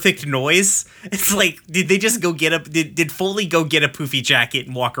the perfect noise. It's like, did they just go get did Foley go get a poofy jacket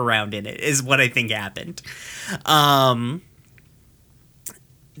and walk around in it, is what I think happened.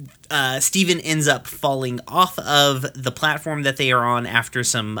 Steven ends up falling off of the platform that they are on after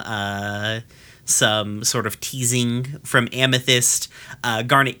some sort of teasing from Amethyst.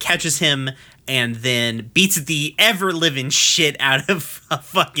 Garnet catches him and then beats the ever-living shit out of a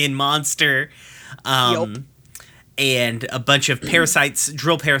fucking monster. And a bunch of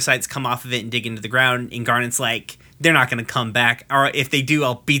drill parasites come off of it and dig into the ground, and Garnet's like, they're not going to come back, or if they do,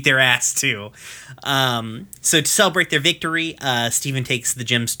 I'll beat their ass too. So to celebrate their victory, Steven takes the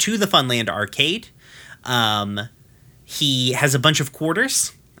gems to the Funland Arcade. He has a bunch of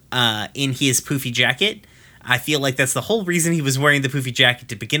quarters in his poofy jacket. I feel like that's the whole reason he was wearing the poofy jacket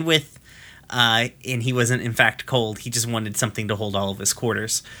to begin with. And he wasn't, in fact, cold. He just wanted something to hold all of his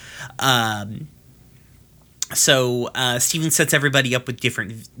quarters. So Steven sets everybody up with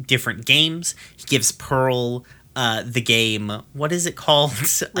different games. He gives Pearl the game. What is it called?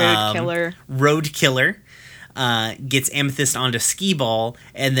 Road Killer. Road Killer. Gets Amethyst onto Skee-Ball,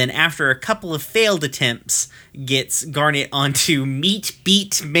 and then after a couple of failed attempts, gets Garnet onto Meat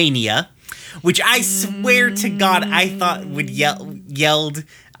Beat Mania, which I swear to God I thought would yelled,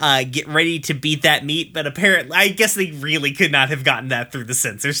 get ready to beat that meat, but apparently, I guess they really could not have gotten that through the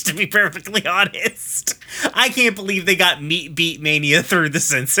censors, to be perfectly honest. I can't believe they got Meat Beat Mania through the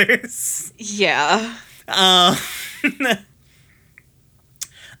censors. Yeah.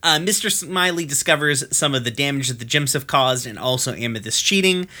 Mr. Smiley discovers some of the damage that the gems have caused and also Amethyst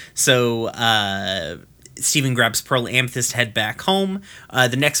cheating, so Steven grabs Pearl and Amethyst, head back home.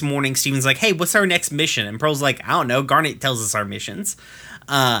 The next morning, Steven's like, hey, what's our next mission? And Pearl's like, I don't know, Garnet tells us our missions.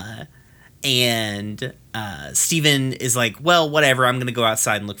 And Steven is like, well, whatever, I'm going to go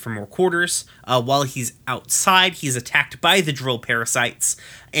outside and look for more quarters. While he's outside, he's attacked by the drill parasites.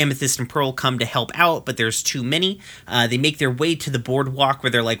 Amethyst and Pearl come to help out, but there's too many. They make their way to the boardwalk where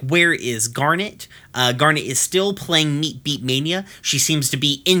they're like, where is Garnet? Garnet is still playing Meat Beat Mania. She seems to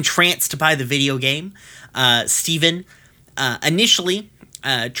be entranced by the video game. Steven initially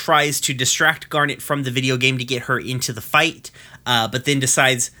tries to distract Garnet from the video game to get her into the fight, but then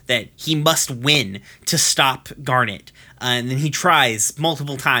decides that he must win to stop Garnet. And then he tries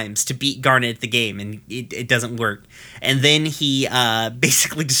multiple times to beat Garnet at the game, and it doesn't work. And then he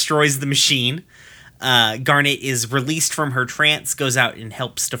basically destroys the machine. Garnet is released from her trance, goes out and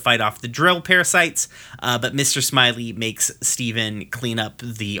helps to fight off the drill parasites, but Mr. Smiley makes Steven clean up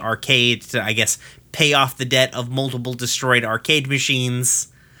the arcade to, I guess, pay off the debt of multiple destroyed arcade machines.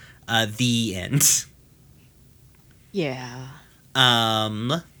 The end. Yeah.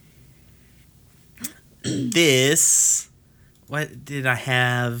 This... What did I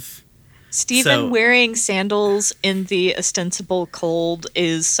have? Steven wearing sandals in the ostensible cold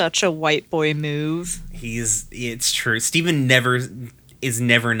is such a white boy move. It's true. Steven is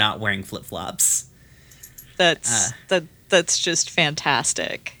never not wearing flip-flops. That's just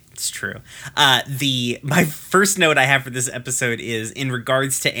fantastic. It's true. My first note I have for this episode is in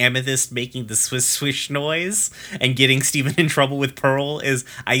regards to Amethyst making the swish swish noise and getting Steven in trouble with Pearl is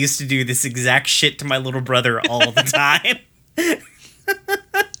I used to do this exact shit to my little brother all the time.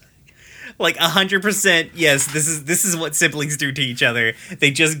 Like 100%, yes, this is what siblings do to each other.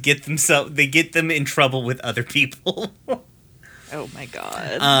 They just get them in trouble with other people. Oh my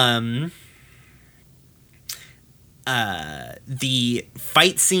god. The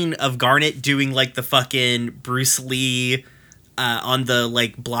fight scene of Garnet doing like the fucking Bruce Lee on the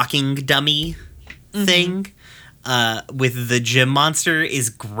like blocking dummy thing with the gym monster is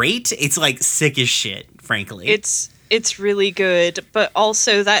great. It's like sick as shit, frankly. It's really good, but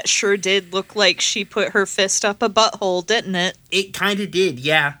also that sure did look like she put her fist up a butthole, didn't it? It kind of did,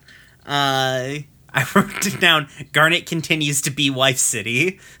 yeah. I wrote it down. Garnet continues to be Wife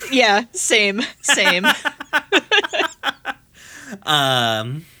City. Yeah, same. I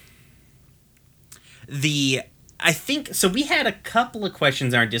think so. We had a couple of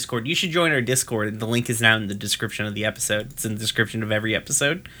questions on our Discord. You should join our Discord. The link is now in the description of the episode. It's in the description of every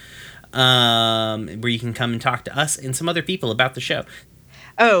episode. Where you can come and talk to us and some other people about the show.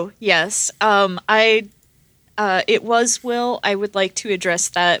 Oh, yes. It was Will. I would like to address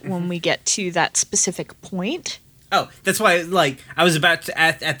that when we get to that specific point. Oh, that's why, like, I was about to,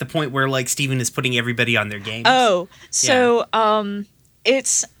 at the point where, like, Steven is putting everybody on their games. Oh, so,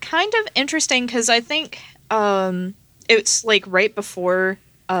 it's kind of interesting because I think, it's, like, right before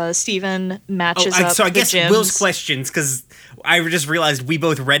Steven matches up so I guess gyms. Will's questions, because I just realized we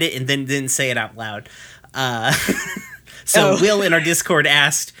both read it and then didn't say it out loud. Will in our Discord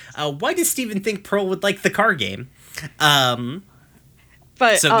asked, why does Steven think Pearl would like the car game? Go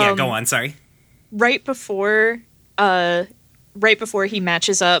on, sorry. Right before he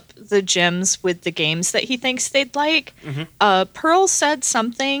matches up the gems with the games that he thinks they'd like, Pearl said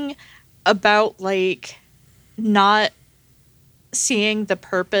something about, like, not seeing the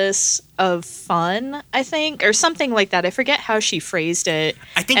purpose of fun, I think, or something like that. I forget how she phrased it.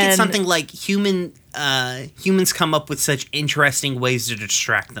 I think it's something like humans come up with such interesting ways to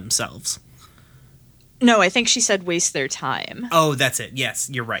distract themselves. No, I think she said waste their time. Oh, that's it. Yes,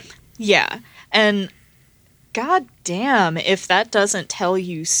 you're right. Yeah. And god damn if that doesn't tell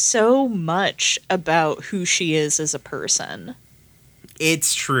you so much about who she is as a person.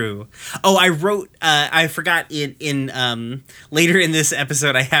 It's true. Oh, I wrote, I forgot in later in this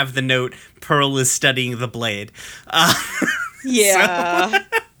episode, I have the note, Pearl is studying the blade. Yeah.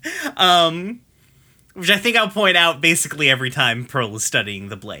 So, which I think I'll point out basically every time Pearl is studying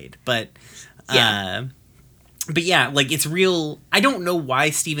the blade. But yeah, like it's real. I don't know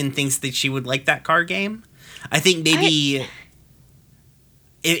why Steven thinks that she would like that car game. I think maybe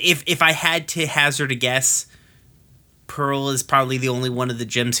if I had to hazard a guess, Pearl is probably the only one of the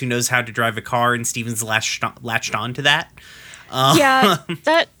gems who knows how to drive a car, and Steven's latched on to that. Yeah,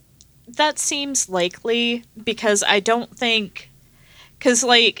 that seems likely, because I don't think... Because,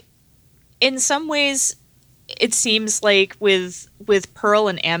 like, in some ways, it seems like with Pearl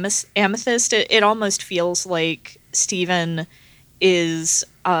and Amethyst, it almost feels like Steven is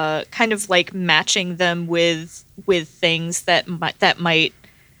kind of, like, matching them with things that might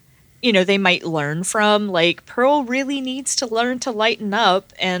you know, they might learn from. Like, Pearl really needs to learn to lighten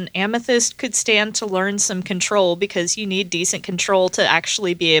up, and Amethyst could stand to learn some control, because you need decent control to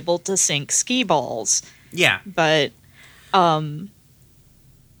actually be able to sink ski balls. Yeah. But,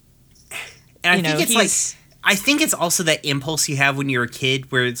 And I think it's like, I think it's also that impulse you have when you're a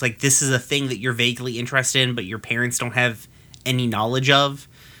kid where it's like, this is a thing that you're vaguely interested in, but your parents don't have any knowledge of.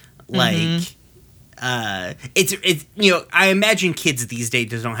 Like, it's you know, I imagine kids these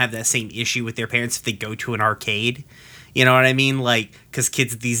days don't have that same issue with their parents if they go to an arcade. You know what I mean? Like, because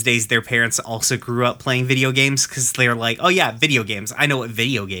kids these days, their parents also grew up playing video games because they're like, oh yeah, video games. I know what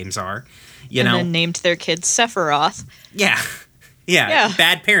video games are. You know? And then named their kid Sephiroth. Yeah. Yeah.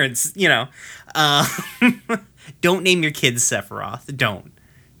 Bad parents, you know. Don't name your kids Sephiroth. Don't.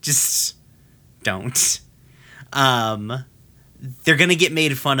 Just don't. They're going to get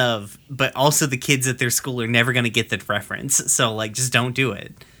made fun of, but also the kids at their school are never going to get the reference. So, like, just don't do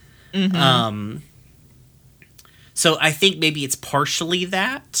it. Mm-hmm. So I think maybe it's partially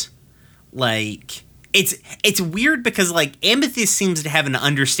that. Like, it's weird because, like, Amethyst seems to have an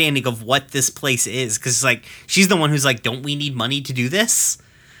understanding of what this place is. Because, like, she's the one who's like, don't we need money to do this?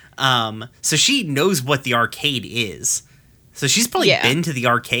 So she knows what the arcade is. So she's probably been to the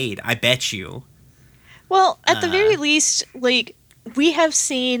arcade, I bet you. Well, at the very least, like, we have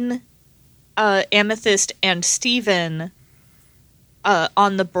seen Amethyst and Steven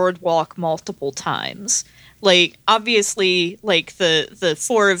on the boardwalk multiple times. Like, obviously, like, the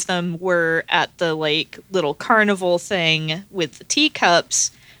four of them were at the, like, little carnival thing with the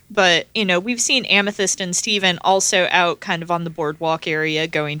teacups, but, you know, we've seen Amethyst and Steven also out kind of on the boardwalk area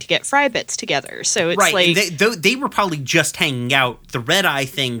going to get fry bits together. So it's right. like... They were probably just hanging out. The red eye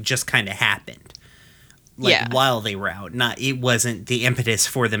thing just kind of happened. Like, while they were out. It wasn't the impetus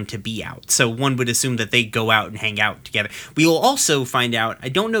for them to be out. So one would assume that they go out and hang out together. We will also find out, I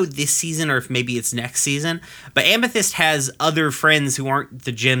don't know this season or if maybe it's next season, but Amethyst has other friends who aren't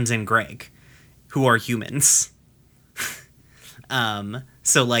the Jims and Greg, who are humans.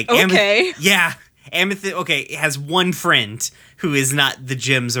 So, like... Okay. Amethyst, has one friend who is not the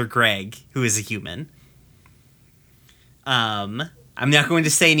Jims or Greg, who is a human. I'm not going to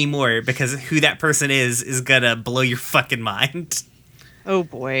say any more because who that person is gonna blow your fucking mind. Oh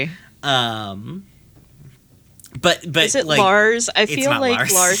boy. But is it, like, Lars? I feel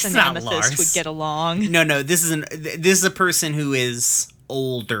like Lars and Amethyst would get along. No. This is a person who is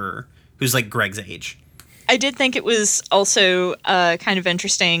older, who's like Greg's age. I did think it was also kind of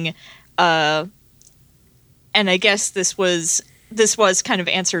interesting, and I guess this was kind of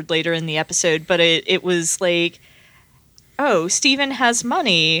answered later in the episode, but it was like, oh, Steven has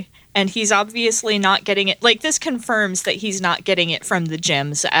money, and he's obviously not getting it. Like, this confirms that he's not getting it from the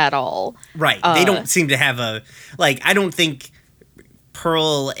Jims at all. Right. They don't seem to have a... Like, I don't think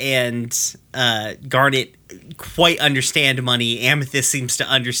Pearl and Garnet quite understand money. Amethyst seems to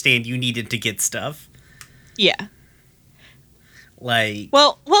understand you needed to get stuff. Yeah. Like...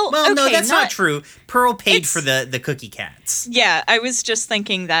 Well, okay, no, that's not true. Pearl paid for the cookie cats. Yeah, I was just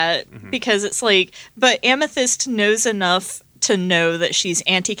thinking that because it's like, but Amethyst knows enough to know that she's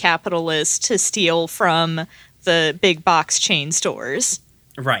anti-capitalist to steal from the big box chain stores.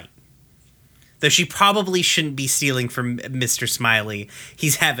 Right. Though she probably shouldn't be stealing from Mr. Smiley.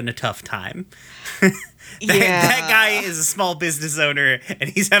 He's having a tough time. That guy is a small business owner, and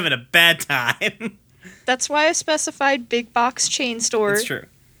he's having a bad time. That's why I specified big box chain store. That's true.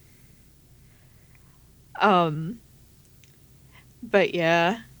 But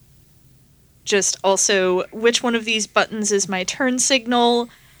yeah. Just also, which one of these buttons is my turn signal?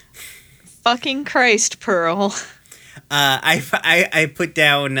 Fucking Christ, Pearl. I put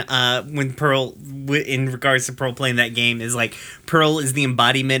down when Pearl, in regards to Pearl playing that game, is like, Pearl is the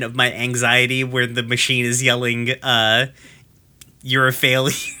embodiment of my anxiety where the machine is yelling, you're a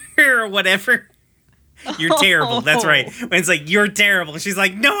failure or whatever. You're terrible. That's right. When it's like, you're terrible. She's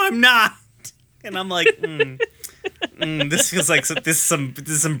like, no, I'm not. And I'm like, this feels like this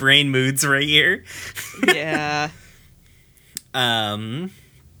is some brain moods right here. Yeah. Let's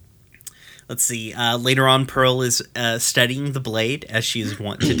see. Later on, Pearl is studying the blade as she is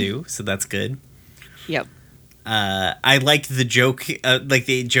wont to do, so that's good. Yep. I liked the joke,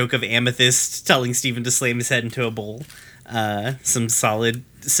 the joke of Amethyst telling Steven to slam his head into a bowl. Some solid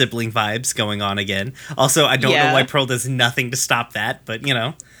sibling vibes going on again. Also, I don't know why Pearl does nothing to stop that, but you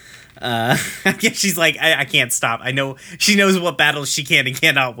know. She's like, I can't stop. I know she knows what battles she can and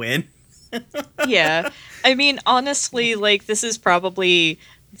cannot win. Yeah. I mean, honestly, like, this is probably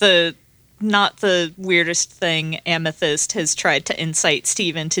not the weirdest thing Amethyst has tried to incite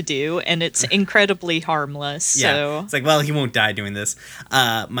Steven to do, and it's incredibly harmless. Yeah. So It's like, well, he won't die doing this.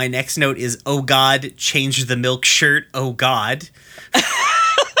 My next note is, oh God, change the milk shirt, oh God.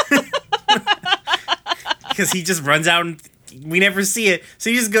 Because he just runs out and we never see it. So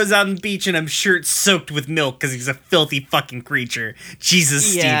he just goes out on the beach in a shirt soaked with milk because he's a filthy fucking creature.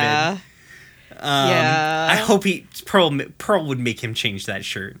 Jesus, yeah. Steven. I hope Pearl would make him change that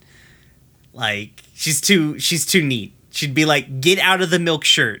shirt. Like, she's too neat. She'd be like, get out of the milk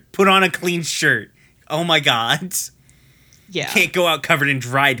shirt. Put on a clean shirt. Oh my god. Yeah. You can't go out covered in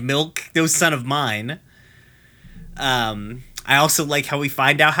dried milk. No son of mine. I also like how we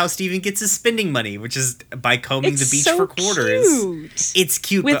find out how Steven gets his spending money, which is by combing the beach for quarters. Cute. It's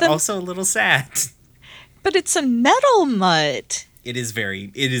cute, but also a little sad. But it's a metal mutt. It is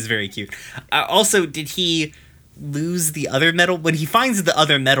very cute. Also, did he lose the other metal when he finds the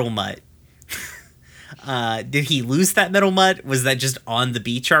other metal mutt? Did he lose that metal mutt? Was that just on the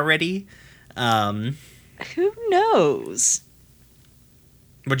beach already? Who knows?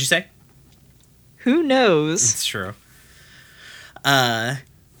 What'd you say? Who knows? It's true. A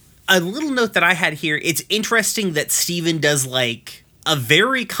little note that I had here, it's interesting that Steven does, like, a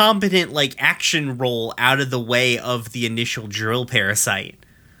very competent, like, action roll out of the way of the initial drill parasite.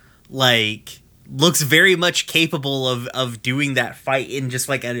 Like, looks very much capable of doing that fight in just,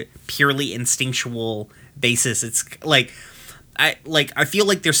 like, a purely instinctual basis. It's, like, I feel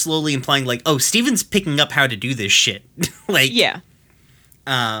like they're slowly implying, like, oh, Steven's picking up how to do this shit. Like, yeah.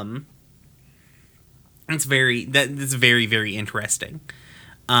 That's very, very interesting.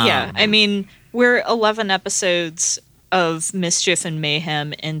 Yeah, I mean, we're 11 episodes of mischief and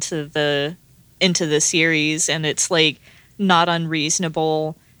mayhem into the series, and it's, like, not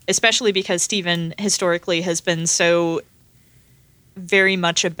unreasonable, especially because Steven historically has been so very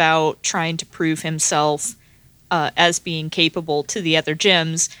much about trying to prove himself as being capable to the other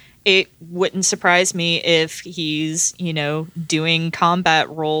gyms. It wouldn't surprise me if he's, doing combat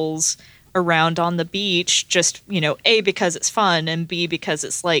roles around on the beach, just, A, because it's fun, and B, because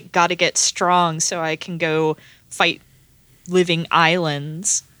it's like, gotta get strong so I can go fight living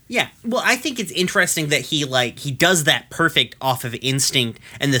islands. Yeah, well, I think it's interesting that he does that perfect off of instinct,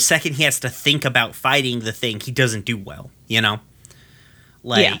 and the second he has to think about fighting the thing, he doesn't do well,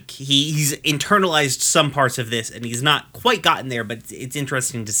 Like, he's internalized some parts of this, and he's not quite gotten there, but it's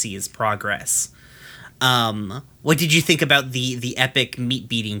interesting to see his progress. What did you think about the epic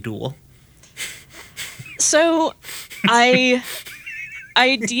meat-beating duel? So, I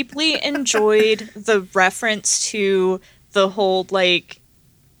deeply enjoyed the reference to the whole, like,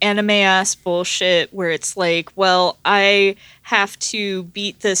 anime-ass bullshit where it's like, well, I have to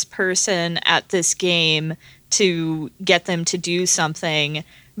beat this person at this game to get them to do something.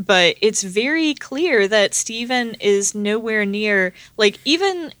 But it's very clear that Steven is nowhere near, like,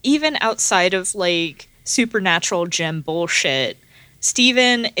 even outside of, like, supernatural gem bullshit,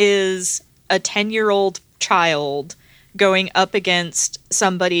 Steven is a 10-year-old child going up against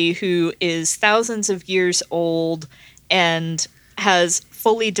somebody who is thousands of years old and has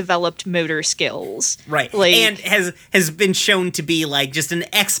fully developed motor skills. Right. Like, and has been shown to be, like, just an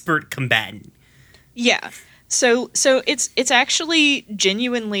expert combatant. Yeah. So it's actually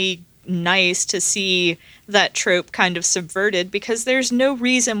genuinely nice to see that trope kind of subverted, because there's no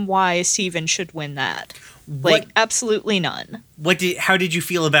reason why Steven should win that. Like, absolutely none. How did you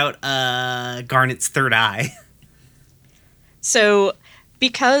feel about Garnet's third eye? So,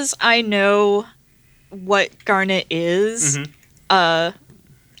 because I know what Garnet is, and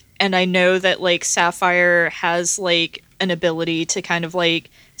I know that, like, Sapphire has, like, an ability to kind of, like,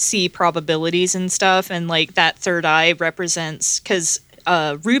 see probabilities and stuff, and, like, that third eye represents, because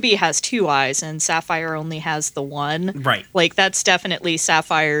Ruby has 2 eyes and Sapphire only has the one. Right. Like, that's definitely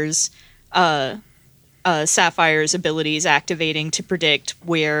Sapphire's abilities activating to predict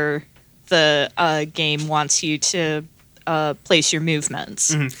where the game wants you to place your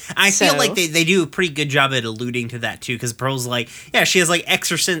movements. I feel like they do a pretty good job at alluding to that too, because Pearl's like, yeah, she has like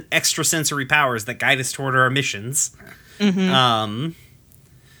extrasensory powers that guide us toward our missions.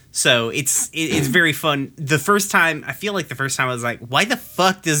 So it's very fun. I feel like the first time I was like, why the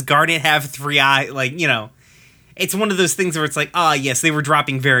fuck does Garnet have 3 eyes? Like, it's one of those things where it's like, yes, they were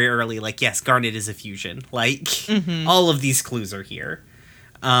dropping very early. Like, yes, Garnet is a fusion. Like, all of these clues are here.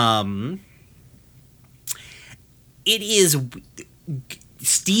 It is...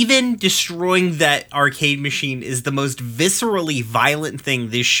 Steven destroying that arcade machine is the most viscerally violent thing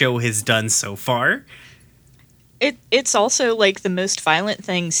this show has done so far. It's also, like, the most violent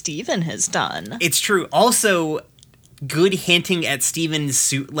thing Steven has done. It's true. Also, good hinting at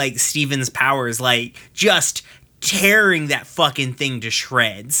Steven's powers, like, just tearing that fucking thing to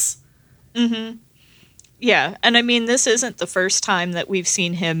shreds. Yeah, and I mean, this isn't the first time that we've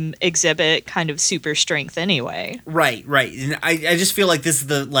seen him exhibit kind of super strength anyway. Right. And I just feel like this is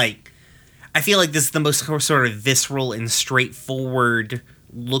the most sort of visceral and straightforward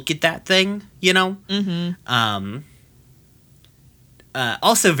look at that thing,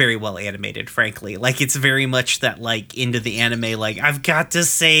 Also very well animated, frankly. Like, it's very much that, like, into the anime, like, I've got to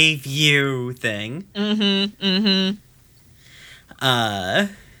save you thing.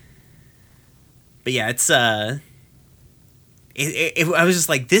 But yeah, it's, I was just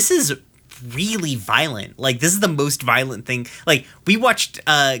like, this is really violent. Like, this is the most violent thing. Like, we watched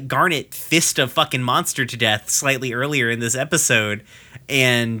Garnet fist a fucking monster to death slightly earlier in this episode,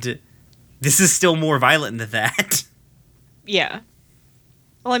 and this is still more violent than that. Yeah.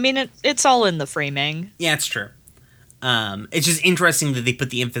 Well, I mean, it's all in the framing. Yeah, it's true. It's just interesting that they put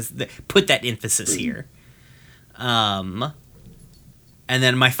that emphasis here. And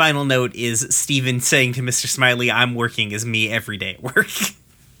then my final note is Steven saying to Mr. Smiley, "I'm working as me every day at work."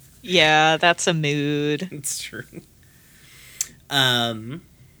 Yeah, that's a mood. It's true.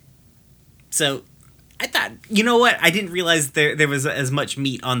 So I thought, you know what? I didn't realize there was as much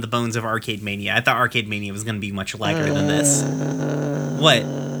meat on the bones of Arcade Mania. I thought Arcade Mania was going to be much lighter than this. What?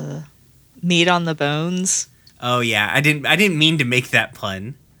 Meat on the bones? Oh yeah, I didn't mean to make that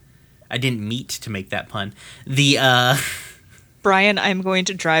pun. I didn't meet to make that pun. Brian, I'm going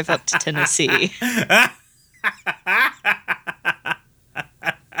to drive up to Tennessee.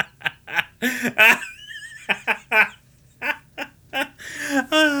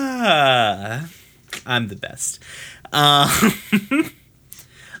 I'm the best.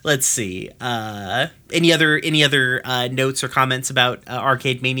 Let's see. Any other notes or comments about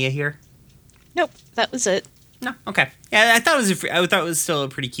Arcade Mania here? Nope, that was it. No, okay. Yeah, I thought it was still a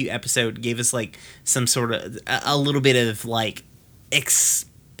pretty cute episode. Gave us like some sort of a little bit of like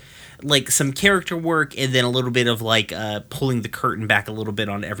some character work, and then a little bit of like pulling the curtain back a little bit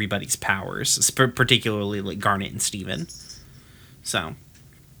on everybody's powers, particularly like Garnet and Steven. So,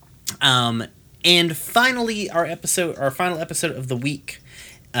 and finally, our final episode of the week,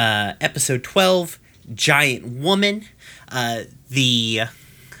 episode 12, Giant Woman. The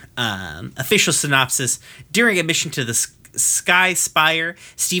official synopsis: during a mission to the Sky Spire,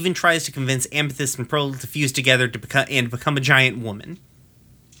 Steven tries to convince Amethyst and Pearl to fuse together to become a giant woman.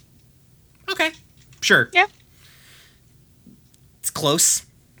 Okay, sure. Yeah. It's close.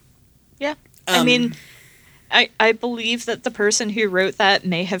 Yeah. I mean, I believe that the person who wrote that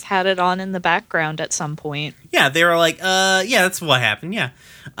may have had it on in the background at some point. Yeah, they were like, yeah, that's what happened, yeah.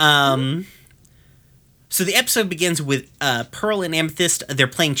 So the episode begins with Pearl and Amethyst. They're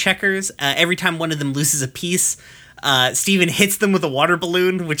playing checkers. Every time one of them loses a piece, Steven hits them with a water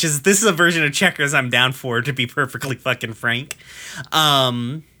balloon, this is a version of checkers I'm down for, to be perfectly fucking frank.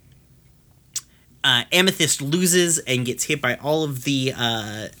 Amethyst loses and gets hit by all of the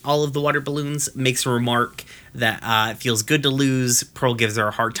water balloons, makes a remark that it feels good to lose. Pearl gives her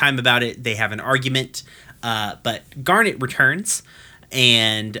a hard time about it. They have an argument, but Garnet returns,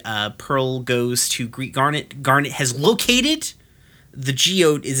 and Pearl goes to greet Garnet. Garnet has located the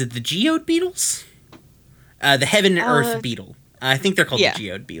geode. Is it the geode beetles? The Heaven and Earth beetle. I think they're called the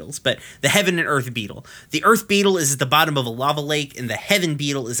geode beetles, but the Heaven and Earth beetle. The Earth beetle is at the bottom of a lava lake, and the Heaven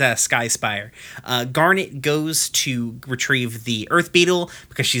beetle is at a sky spire. Garnet goes to retrieve the Earth beetle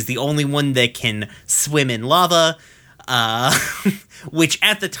because she's the only one that can swim in lava, which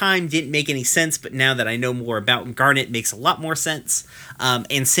at the time didn't make any sense, but now that I know more about Garnet, makes a lot more sense,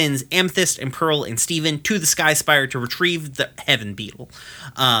 and sends Amethyst and Pearl and Steven to the sky spire to retrieve the Heaven beetle.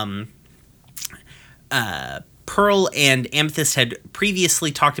 Pearl and Amethyst had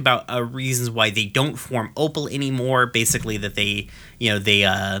previously talked about reasons why they don't form Opal anymore. Basically, that they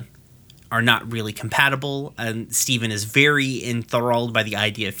are not really compatible. And Steven is very enthralled by the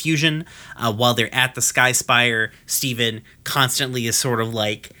idea of fusion. While they're at the Sky Spire, Steven constantly is sort of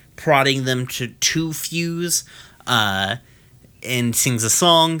like prodding them to fuse, and sings a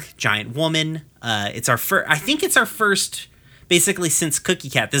song, Giant Woman. I think it's our first, basically since Cookie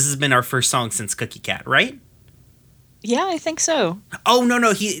Cat. This has been our first song since Cookie Cat, right? Yeah, I think so. Oh,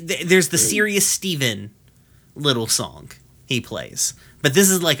 no, there's the Serious Steven little song he plays. But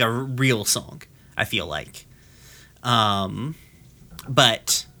this is like a real song, I feel like. But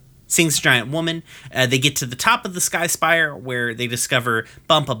sings Giant Woman. They get to the top of the Sky Spire, where they discover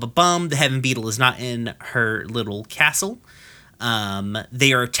the Heaven Beetle is not in her little castle.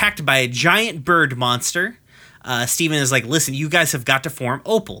 They are attacked by a giant bird monster. Steven is like, listen, you guys have got to form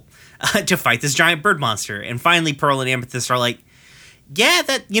Opal to fight this giant bird monster. And finally, Pearl and Amethyst are like, yeah,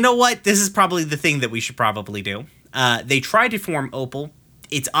 you know what? This is probably the thing that we should probably do. They try to form Opal.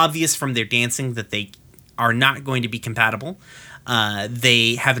 It's obvious from their dancing that they are not going to be compatible.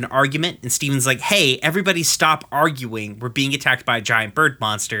 They have an argument, and Steven's like, hey, everybody stop arguing. We're being attacked by a giant bird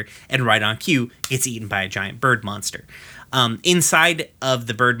monster. And right on cue, gets eaten by a giant bird monster. Inside of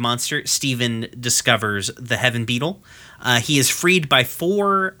the bird monster, Steven discovers the heaven beetle. He is freed by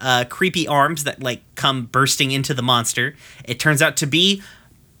 4 creepy arms that like come bursting into the monster. It turns out to be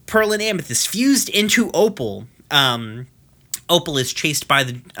Pearl and Amethyst fused into Opal. Opal is chased by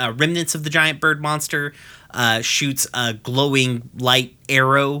the remnants of the giant bird monster, shoots a glowing light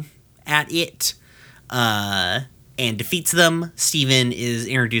arrow at it, and defeats them. Steven is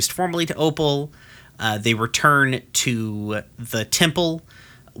introduced formally to Opal. They return to the temple,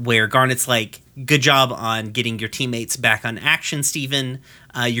 where Garnet's like, good job on getting your teammates back on action, Steven.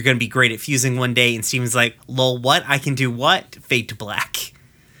 You're going to be great at fusing one day. And Steven's like, lol, what? I can do what? Fade to black.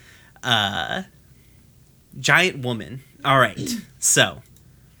 Giant woman. All right. So,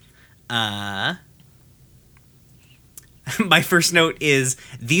 my first note is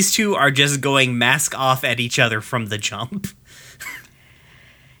these two are just going mask off at each other from the jump.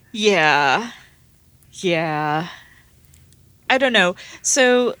 Yeah. I don't know.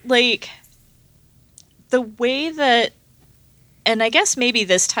 So, like, the way that, and I guess maybe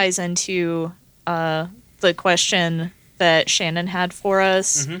this ties into the question that Shannon had for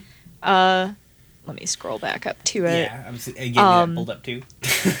us. Mm-hmm. Let me scroll back up to it. Yeah, I'm getting that pulled up too.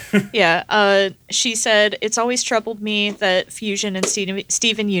 Yeah, she said, it's always troubled me that Fusion and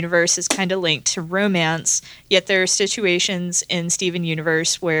Steven Universe is kind of linked to romance, yet there are situations in Steven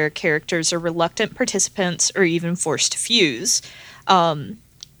Universe where characters are reluctant participants or even forced to fuse.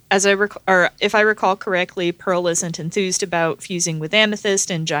 If I recall correctly, Pearl isn't enthused about fusing with Amethyst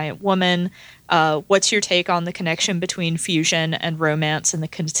and Giant Woman. What's your take on the connection between fusion and romance and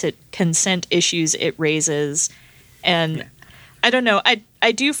the consent issues it raises? And I don't know.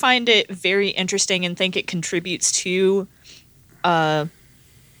 I do find it very interesting and think it contributes to the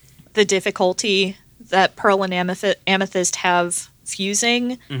difficulty that Pearl and Amethyst have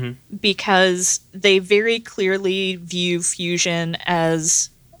fusing, because they very clearly view fusion as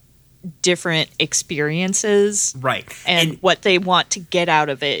different experiences. Right. And what they want to get out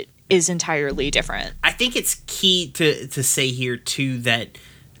of it is entirely different. I think it's key to say here, too, that,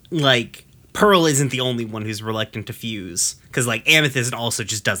 like, Pearl isn't the only one who's reluctant to fuse. Because, like, Amethyst also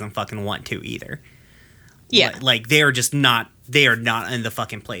just doesn't fucking want to either. Yeah. Like, they are not in the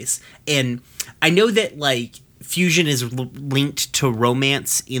fucking place. And I know that, like, fusion is linked to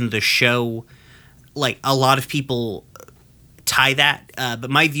romance in the show. Like, a lot of people tie that, but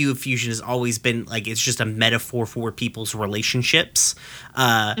my view of fusion has always been, like, it's just a metaphor for people's relationships.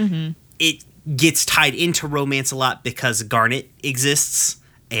 It gets tied into romance a lot because Garnet exists,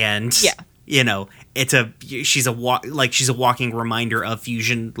 and you know, she's a walking reminder of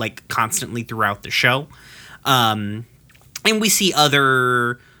fusion, like, constantly throughout the show. And we see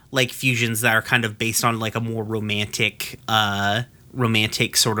other, like, fusions that are kind of based on, like, a more romantic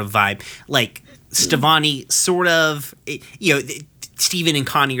sort of vibe, like Stevonnie, sort of, you know, Steven and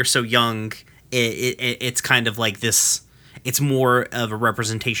Connie are so young. It's kind of like this. It's more of a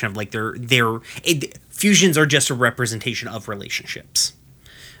representation of, like, fusions are just a representation of relationships.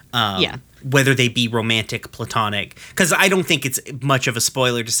 Whether they be romantic, platonic. Because I don't think it's much of a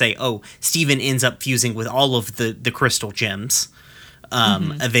spoiler to say, oh, Steven ends up fusing with all of the crystal gems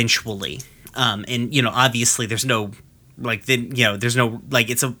eventually. And, you know, obviously there's no, like,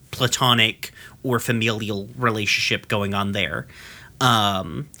 it's a platonic or familial relationship going on there.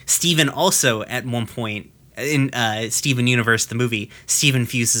 Steven also, at one point, in Steven Universe, the movie, Steven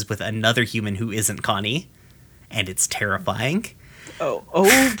fuses with another human who isn't Connie, and it's terrifying. Oh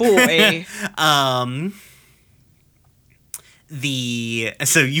boy.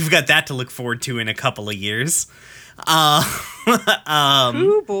 So you've got that to look forward to in a couple of years.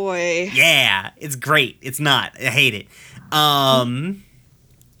 Oh boy. Yeah, it's great. It's not. I hate it.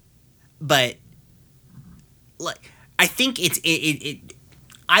 But, like, I think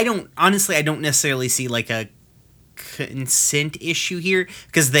I don't necessarily see, like, a consent issue here,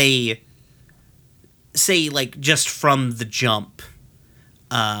 because they say, like, just from the jump,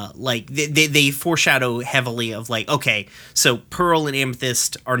 like, they foreshadow heavily of, like, okay, so Pearl and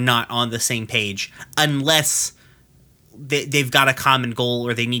Amethyst are not on the same page unless they've got a common goal,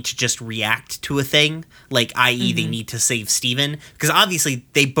 or they need to just react to a thing, like, i.e. they need to save Steven, because obviously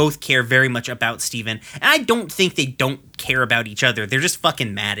they both care very much about Steven, and I don't think they don't care about each other. They're just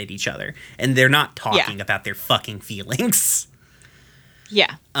fucking mad at each other, and they're not talking about their fucking feelings.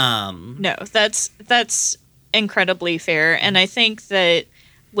 Yeah. No, that's incredibly fair, and I think that,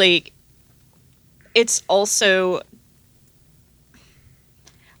 like, it's also,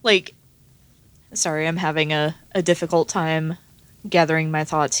 like, sorry, I'm having a difficult time gathering my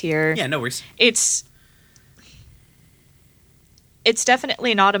thoughts here. Yeah, no worries. It's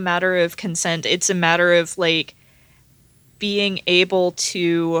definitely not a matter of consent. It's a matter of, like, being able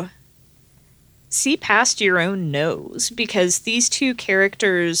to see past your own nose, because these two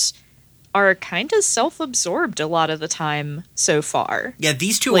characters are kind of self-absorbed a lot of the time so far. Yeah,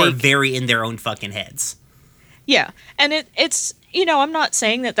 these two are very in their own fucking heads. Yeah, and it's, I'm not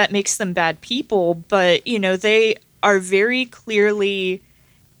saying that makes them bad people, but, they are very clearly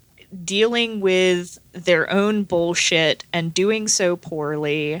dealing with their own bullshit and doing so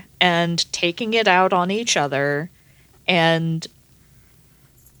poorly and taking it out on each other. And,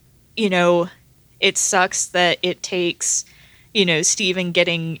 it sucks that it takes, Steven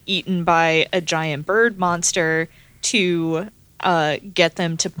getting eaten by a giant bird monster to get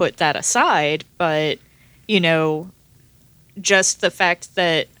them to put that aside. But, just the fact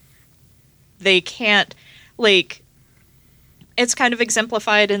that they can't, it's kind of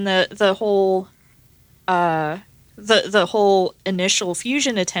exemplified in the whole the whole initial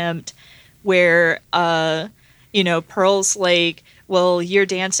fusion attempt where Pearl's like, well, your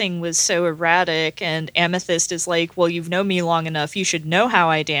dancing was so erratic, and Amethyst is like, well, you've known me long enough, you should know how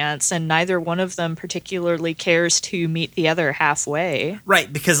I dance, and neither one of them particularly cares to meet the other halfway.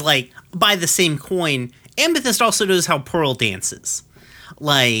 Right, because, by the same coin, Amethyst also knows how Pearl dances.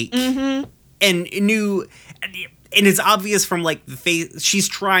 And it's obvious from, the face, she's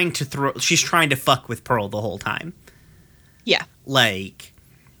trying to fuck with Pearl the whole time. Yeah. Because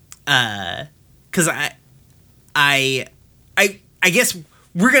I guess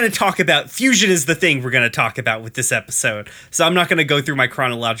we're going to talk about... Fusion is the thing we're going to talk about with this episode. So I'm not going to go through my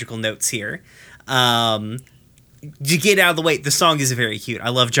chronological notes here. To get out of the way, the song is very cute. I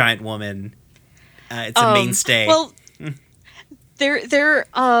love Giant Woman. It's a mainstay. Well, there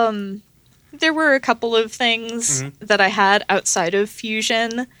were a couple of things that I had outside of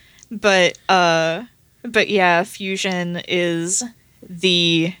Fusion, but yeah, Fusion is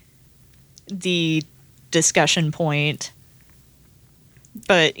the discussion point.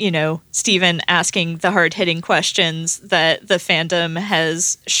 But, Steven asking the hard-hitting questions that the fandom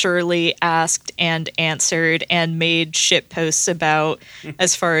has surely asked and answered and made shit posts about,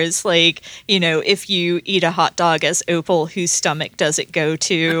 as far as, if you eat a hot dog as Opal, whose stomach does it go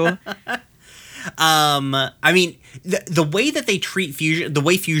to? I mean, the way that they treat Fusion, the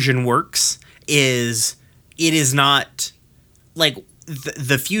way Fusion works is it is not,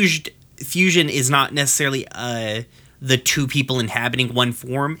 the Fusion is not necessarily, the two people inhabiting one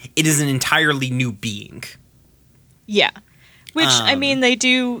form. It is an entirely new being. Yeah. Which, I mean, they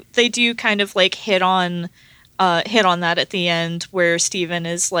do kind of hit on that at the end, where Steven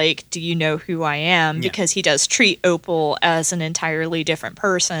is like, do you know who I am? Yeah. Because he does treat Opal as an entirely different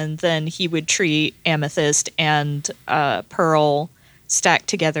person than he would treat Amethyst and Pearl stacked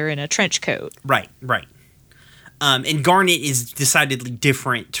together in a trench coat. Right. And Garnet is decidedly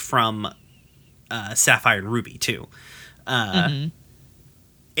different from Sapphire and Ruby, too.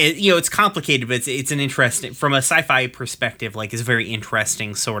 It's complicated, but it's an interesting, from a sci-fi perspective, it's very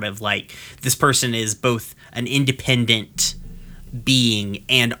interesting sort of this person is both an independent being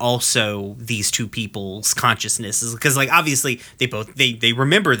and also these two people's consciousnesses, because obviously they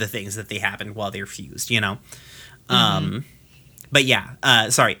remember the things that they happened while they're fused, but yeah,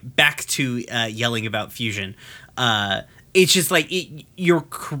 sorry, back to yelling about Fusion. It's just you're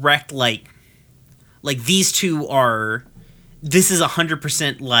correct, these two are... This is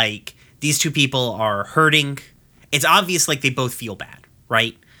 100% these two people are hurting. It's obvious they both feel bad,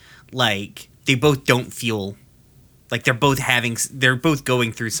 right? They both don't feel... they're both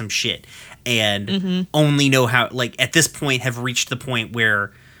going through some shit. And only know how... at this point have reached the point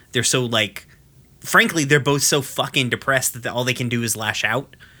where they're so frankly, they're both so fucking depressed that all they can do is lash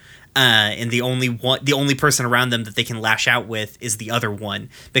out. And the only person around them that they can lash out with is the other one,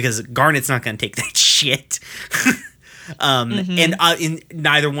 because Garnet's not going to take that shit. And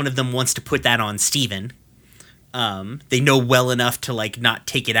neither one of them wants to put that on Steven. They know well enough to not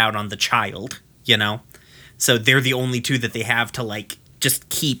take it out on the child, so they're the only two that they have to just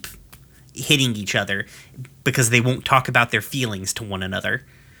keep hitting each other, because they won't talk about their feelings to one another.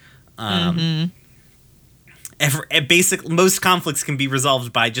 Basically, most conflicts can be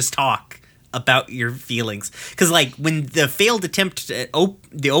resolved by just talk about your feelings. Because, when the failed attempt at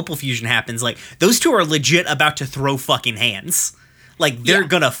the Opal fusion happens, those two are legit about to throw fucking hands. They're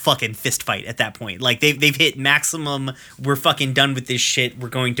gonna fucking fist fight at that point. They've hit maximum, we're fucking done with this shit, we're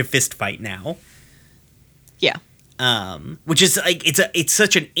going to fist fight now. Yeah. Which is, it's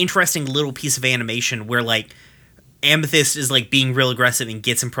such an interesting little piece of animation where, Amethyst is being real aggressive and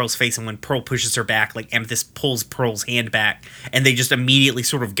gets in Pearl's face, and when Pearl pushes her back, Amethyst pulls Pearl's hand back, and they just immediately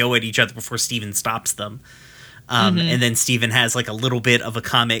sort of go at each other before Steven stops them. And then Steven has like a little bit of a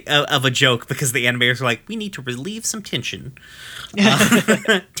comic of a joke because the animators are like, we need to relieve some tension.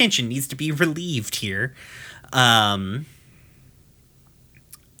 Tension needs to be relieved here.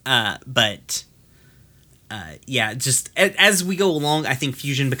 Just as we go along, I think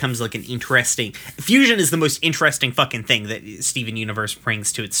Fusion becomes like Fusion is the most interesting fucking thing that Steven Universe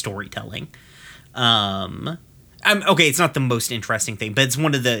brings to its storytelling. It's not the most interesting thing, but it's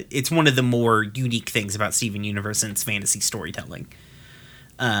one of the more unique things about Steven Universe and its fantasy storytelling.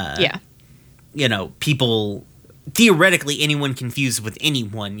 People, theoretically, anyone confused with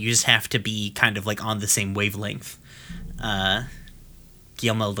anyone, you just have to be kind of like on the same wavelength.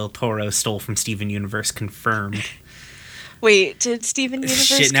 Guillermo del Toro stole from Steven Universe, confirmed. Wait, did Steven Universe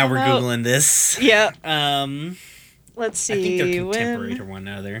Shit, now come we're out? Googling this. Yeah. I Let's see. think they're contemporary to one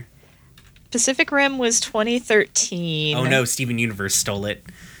another. Pacific Rim was 2013. Oh no, Steven Universe stole it.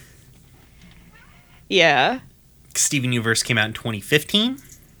 Yeah. Steven Universe came out in 2015.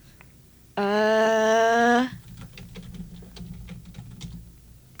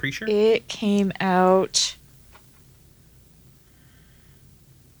 Pretty sure. It came out.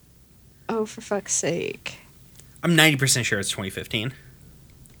 Oh, for fuck's sake. I'm 90% sure it's 2015.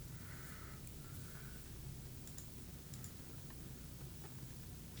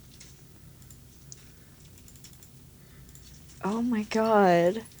 Oh my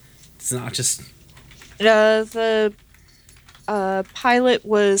god. It's not just... The pilot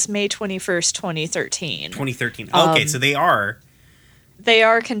was May 21st, 2013. 2013. Okay, so they are... They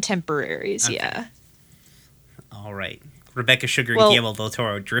are contemporaries, Okay. yeah. All right. Rebecca Sugar and Guillermo del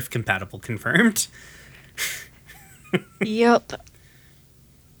Toro drift compatible confirmed. Yep.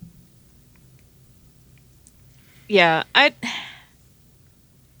 Yeah, I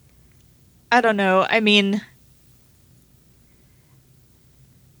don't know. I mean,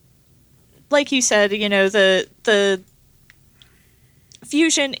 like you said, the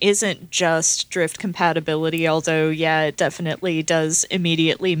Fusion isn't just drift compatibility, although, yeah, it definitely does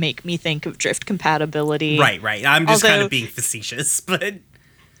immediately make me think of drift compatibility. Right. I'm just kind of being facetious, but...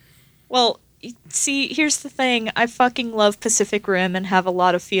 Well, see, here's the thing. I fucking love Pacific Rim and have a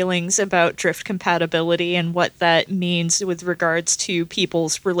lot of feelings about drift compatibility and what that means with regards to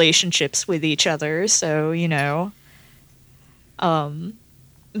people's relationships with each other, so,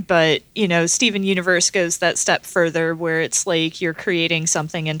 But, Steven Universe goes that step further where it's like you're creating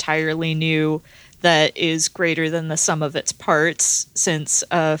something entirely new that is greater than the sum of its parts, since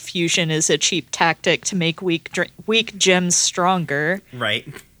fusion is a cheap tactic to make weak gems stronger. Right.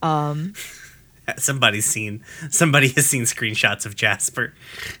 Somebody has seen screenshots of Jasper.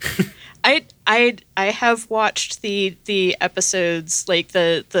 I have watched the episodes, like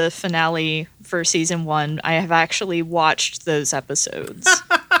the finale for season 1. I have actually watched those episodes.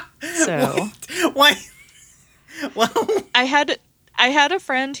 So why? Well, I had a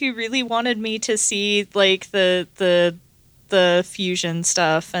friend who really wanted me to see like the fusion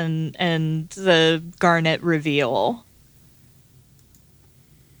stuff and the Garnet reveal.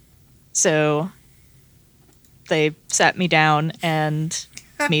 So they sat me down and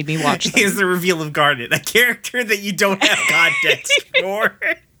made me watch them. Here's the reveal of Garnet, a character that you don't have context for.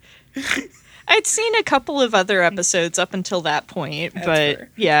 I'd seen a couple of other episodes up until that point, That's but fair.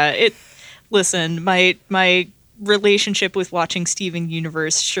 yeah, listen, my relationship with watching Steven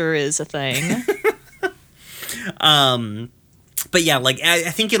Universe sure is a thing. But yeah, like I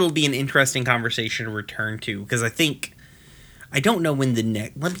think it'll be an interesting conversation to return to, because I don't know when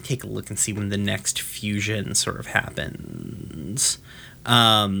let me take a look and see when the next fusion sort of happens.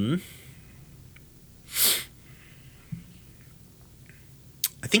 I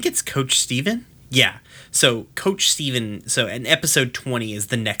think it's Coach Steven. Yeah. So Coach Steven, in episode 20 is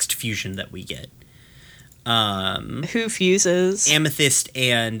the next fusion that we get. Who fuses? Amethyst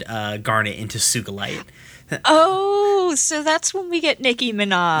and Garnet into Sugalite. Oh, so that's when we get Nicki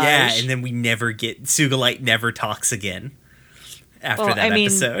Minaj. Yeah, and then we never get... Sugalite never talks again after that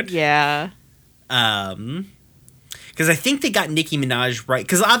episode. Yeah. Because I think they got Nicki Minaj right...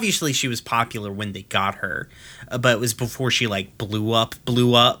 Because obviously she was popular when they got her, but it was before she, like, blew up,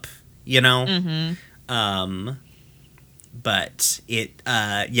 you know? Mm-hmm. But it...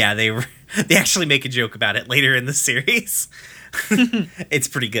 they actually make a joke about it later in the series. It's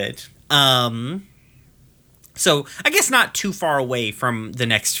pretty good. So I guess not too far away from the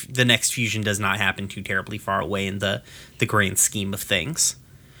next fusion does not happen too terribly far away in the grand scheme of things.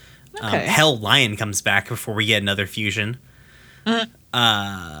 Okay. Hell, Lion comes back before we get another fusion. But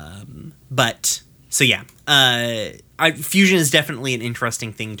so yeah, fusion is definitely an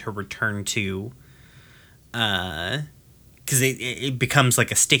interesting thing to return to, because it becomes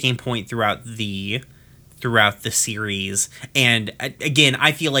like a sticking point throughout the throughout the series. And again,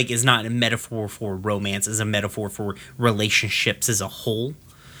 I feel like is not a metaphor for romance, is a metaphor for relationships as a whole.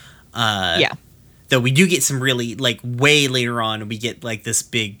 Yeah. Though we do get some really, like, way later on, we get, like, this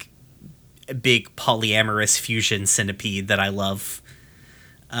big polyamorous fusion centipede that I love.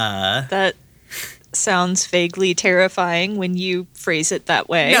 That sounds vaguely terrifying when you phrase it that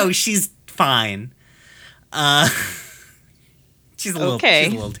way. No, she's fine. She's a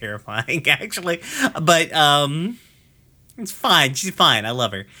little terrifying, actually. But, it's fine. She's fine. I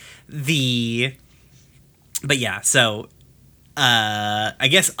love her. But yeah, so... I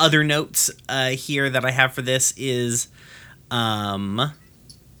guess other notes here that I have for this is What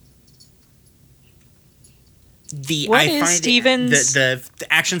is Steven's... the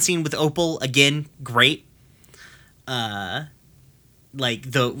action scene with Opal, again, great.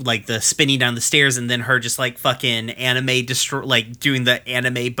 Like the spinning down the stairs and then her just like fucking anime doing the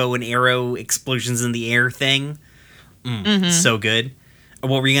anime bow and arrow explosions in the air thing. So good.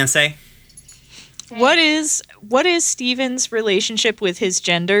 What were you gonna say? What is Steven's relationship with his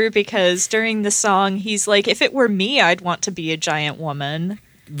gender? Because during the song, he's like, if it were me, I'd want to be a giant woman.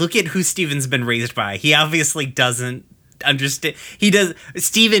 Look at who Steven's been raised by. He obviously doesn't understand.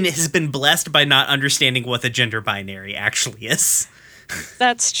 Steven has been blessed by not understanding what the gender binary actually is.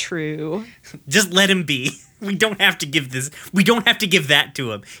 That's true. Just let him be. We don't have to give that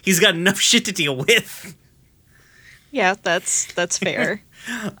to him. He's got enough shit to deal with. Yeah, that's fair.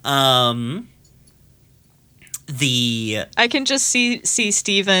 I can just see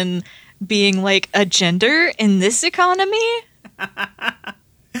Steven being like, a gender in this economy?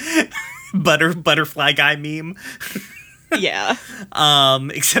 Butterfly guy meme. Yeah.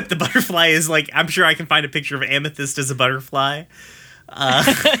 Except the butterfly is like, I'm sure I can find a picture of Amethyst as a butterfly. I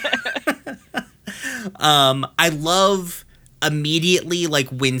love immediately, like,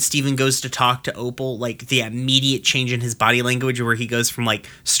 when Steven goes to talk to Opal, like, the immediate change in his body language where he goes from, like,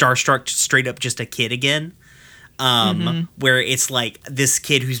 starstruck to straight up just a kid again. Where it's like this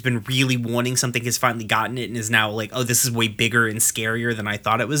kid who's been really wanting something has finally gotten it and is now like, oh, this is way bigger and scarier than I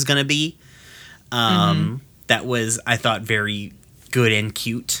thought it was going to be. That was, I thought, very good and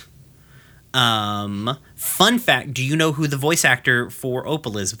cute. Fun fact, do you know who the voice actor for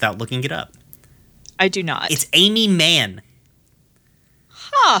Opal is without looking it up? I do not. It's Amy Mann.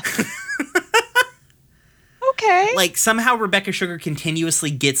 Huh. Okay. Like, somehow Rebecca Sugar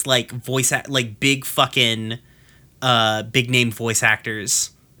continuously gets, like, big fucking... big name voice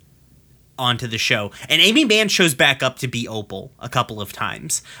actors onto the show. And Amy Mann shows back up to be Opal a couple of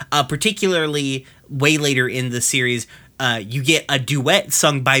times. Particularly way later in the series, you get a duet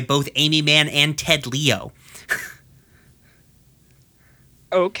sung by both Amy Mann and Ted Leo.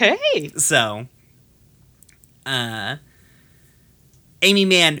 Okay. So, Amy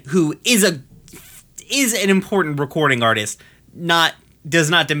Mann, who is an important recording artist, does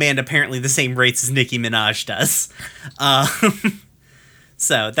not demand apparently the same rates as Nicki Minaj does.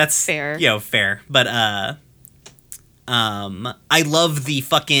 So that's fair. Fair. But I love the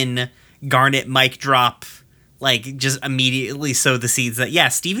fucking Garnet mic drop, like, just immediately sow the seeds that, yeah,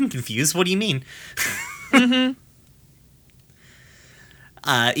 Steven confused. What do you mean? Even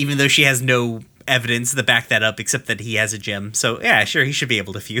though she has no evidence to back that up except that he has a gem. So, yeah, sure, he should be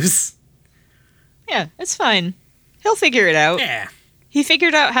able to fuse. Yeah, it's fine. He'll figure it out. Yeah. He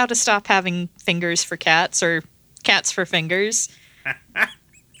figured out how to stop having fingers for cats, or cats for fingers.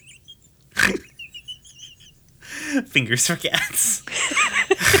 Fingers for cats.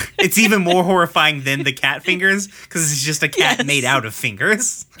 It's even more horrifying than the cat fingers, because it's just a cat made out of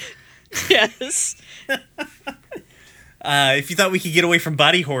fingers. Yes. If you thought we could get away from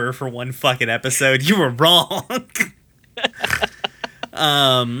body horror for one fucking episode, you were wrong.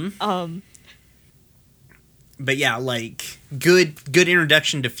 But yeah, like, good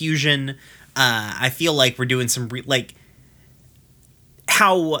introduction to fusion. I feel like we're doing some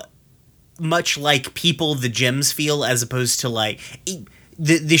how much like people the gems feel, as opposed to like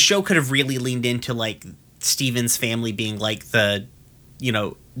the show could have really leaned into like Steven's family being like the,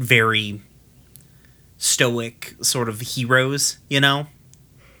 very stoic sort of heroes, and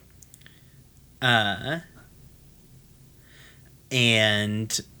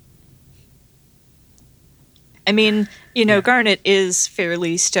I mean, Garnet is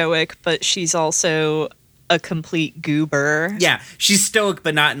fairly stoic, but she's also a complete goober. Yeah, she's stoic,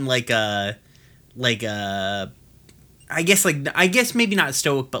 but not in I guess maybe not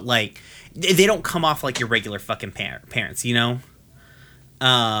stoic, but like they don't come off like your regular fucking parents, Yeah.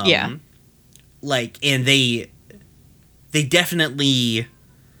 Like, and they definitely,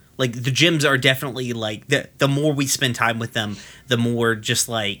 like, the gems are definitely like the more we spend time with them, the more just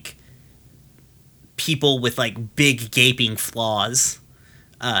like people with like big gaping flaws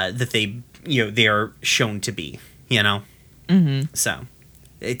that they are shown to be, So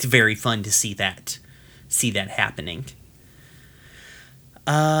it's very fun to see that happening.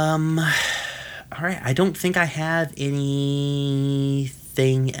 All right, I don't think I have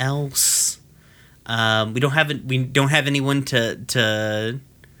anything else. We don't have anyone to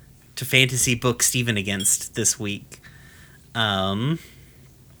fantasy book Steven against this week. So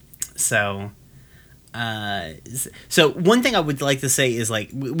one thing I would like to say is, like,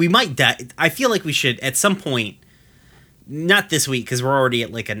 we might I feel like we should at some point, not this week because we're already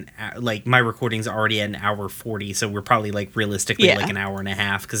at like my recording's already at 1:40, so we're probably like realistically like an hour and a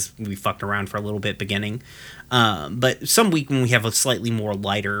half because we fucked around for a little bit beginning. But some week when we have a slightly more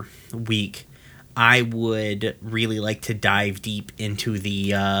lighter week, I would really like to dive deep into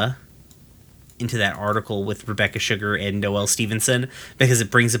the into that article with Rebecca Sugar and Noelle Stevenson, because it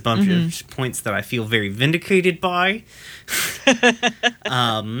brings a bunch of points that I feel very vindicated by.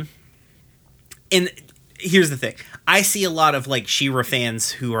 And here's the thing. I see a lot of like She-Ra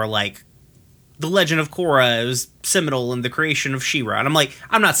fans who are like, The Legend of Korra was seminal in the creation of She-Ra. And I'm like,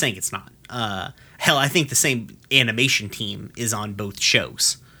 I'm not saying it's not. Hell, I think the same animation team is on both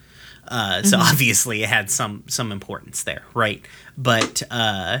shows. So obviously it had some importance there, right? But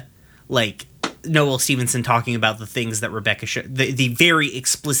like Noelle Stevenson talking about the things that the very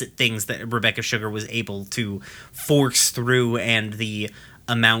explicit things that Rebecca Sugar was able to force through, and the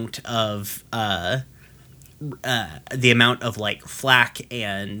amount of like flack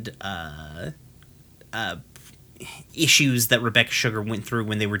and issues that Rebecca Sugar went through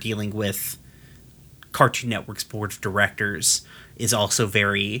when they were dealing with Cartoon Network's board of directors is also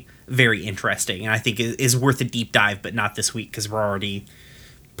very, very interesting, and I think is worth a deep dive, but not this week because we're already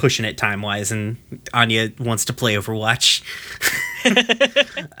pushing it time-wise, and Anya wants to play Overwatch.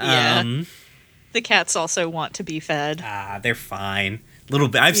 The cats also want to be fed. They're fine. Little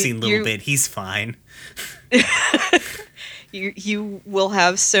bit. I've seen Little Bit. He's fine. You will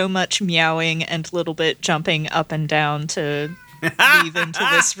have so much meowing and Little Bit jumping up and down to weave into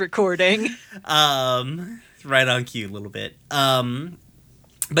this recording. Right on cue, Little Bit.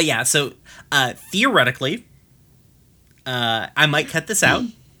 But yeah, so theoretically, I might cut this out.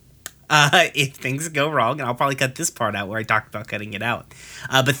 If things go wrong, and I'll probably cut this part out where I talk about cutting it out.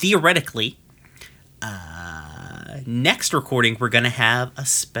 But theoretically, next recording, we're going to have a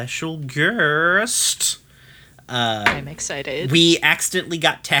special guest. I'm excited. We accidentally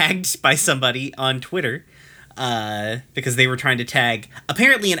got tagged by somebody on Twitter because they were trying to tag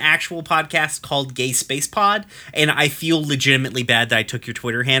apparently an actual podcast called Gay Space Pod, and I feel legitimately bad that I took your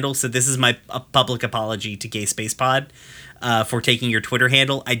Twitter handle, so this is my public apology to Gay Space Pod for taking your Twitter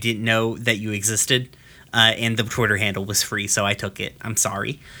handle. I didn't know that you existed, and the Twitter handle was free, so I took it. I'm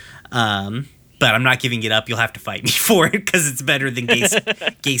sorry. But I'm not giving it up. You'll have to fight me for it because it's better than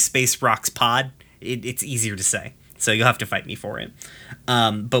Gay Space Rocks Pod. It's easier to say, so you'll have to fight me for it.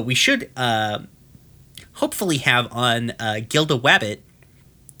 But we should hopefully have on Gilda Wabbit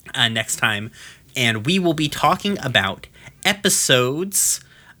next time, and we will be talking about episodes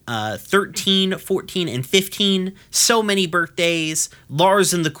 13, 14, and 15, So Many Birthdays,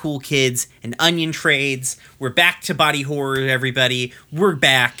 Lars and the Cool Kids, and Onion Trades. We're back to body horror, everybody. We're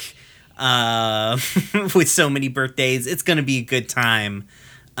back with So Many Birthdays. It's going to be a good time.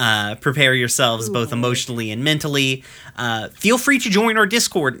 Prepare yourselves both emotionally and mentally. Feel free to join our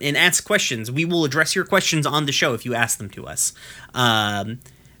Discord and ask questions. We will address your questions on the show if you ask them to us.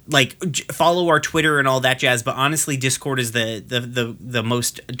 Follow our Twitter and all that jazz, but honestly, Discord is the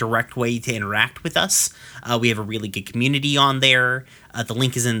most direct way to interact with us. We have a really good community on there. The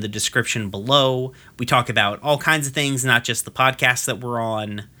link is in the description below. We talk about all kinds of things, not just the podcasts that we're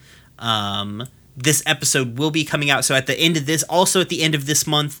on. This episode will be coming out, so at the end of this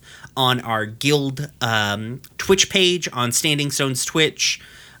month, on our Guild Twitch page on Standing Stones Twitch,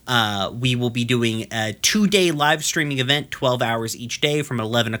 we will be doing a 2-day live streaming event, 12 hours each day from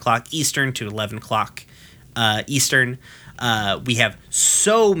 11 o'clock Eastern to 11 o'clock Eastern. We have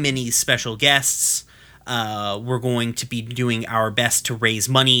so many special guests. We're going to be doing our best to raise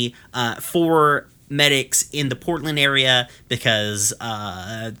money for medics in the Portland area because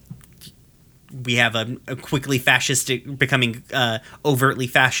we have a quickly becoming overtly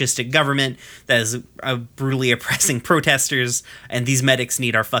fascistic government that is brutally oppressing protesters, and these medics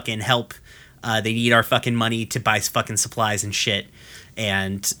need our fucking help. They need our fucking money to buy fucking supplies and shit.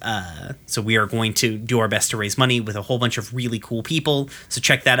 And so we are going to do our best to raise money with a whole bunch of really cool people. So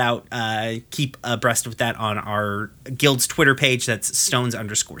check that out. Keep abreast with that on our Guild's Twitter page. That's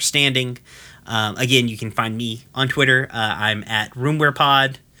Stones_standing. Again, you can find me on Twitter. I'm at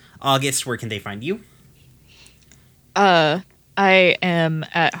RoomwarePod. August, where can they find you? I am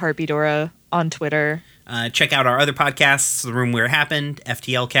at Harpydora on Twitter. Check out our other podcasts, The Room Where It Happened,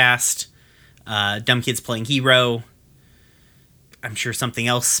 FTL Cast, Dumb Kids Playing Hero. I'm sure something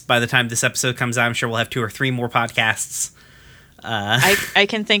else by the time this episode comes out. I'm sure we'll have 2 or 3 more podcasts. I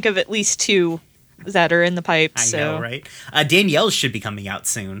can think of at least 2 that are in the pipes. I know, right? Danielle's should be coming out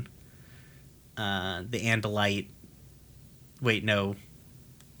soon. The Andalite. Wait, no.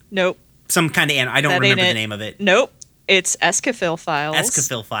 Nope. Some kind of... I don't remember the name of it. Nope. It's Escafil Files.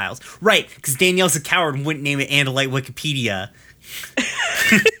 Escafil Files. Right, because Danielle's a coward and wouldn't name it Andalite Wikipedia.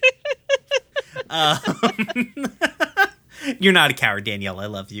 You're not a coward, Danielle. I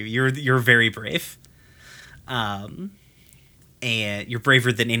love you. You're very brave. And you're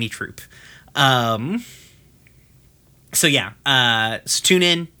braver than any troop. So tune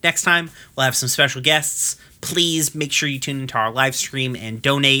in next time. We'll have some special guests. Please make sure you tune into our live stream and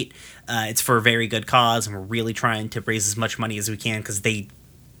donate. It's for a very good cause, and we're really trying to raise as much money as we can because they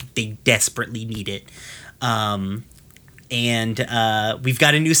desperately need it. And we've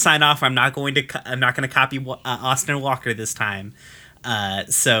got a new sign off. I'm not going to copy Austin Walker this time.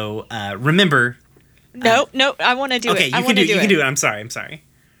 So remember. No, I want to do it. Okay, you can do it. I'm sorry.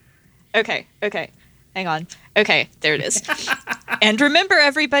 Okay. Hang on. Okay, there it is. And remember,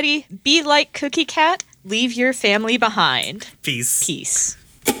 everybody, be like Cookie Cat. Leave your family behind. Peace.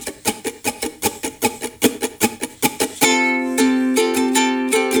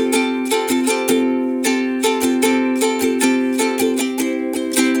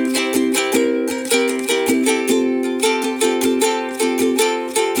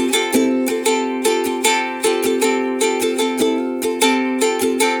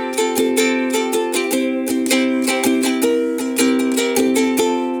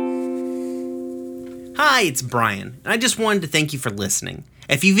 Hi, it's Brian, and I just wanted to thank you for listening.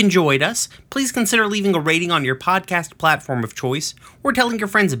 If you've enjoyed us, please consider leaving a rating on your podcast platform of choice, or telling your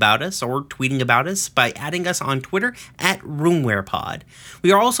friends about us, or tweeting about us by adding us on Twitter at RoomWarePod.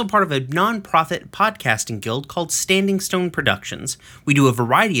 We are also part of a non-profit podcasting guild called Standing Stone Productions. We do a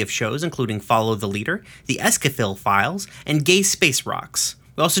variety of shows, including Follow the Leader, The Escafil Files, and Gay Space Rocks.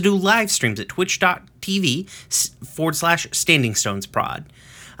 We also do live streams at twitch.tv/StandingStonesProd.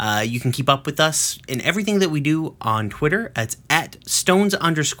 You can keep up with us in everything that we do on Twitter. It's at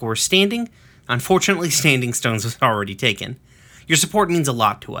Stones_standing. Unfortunately, Standing Stones was already taken. Your support means a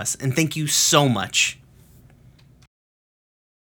lot to us, and thank you so much.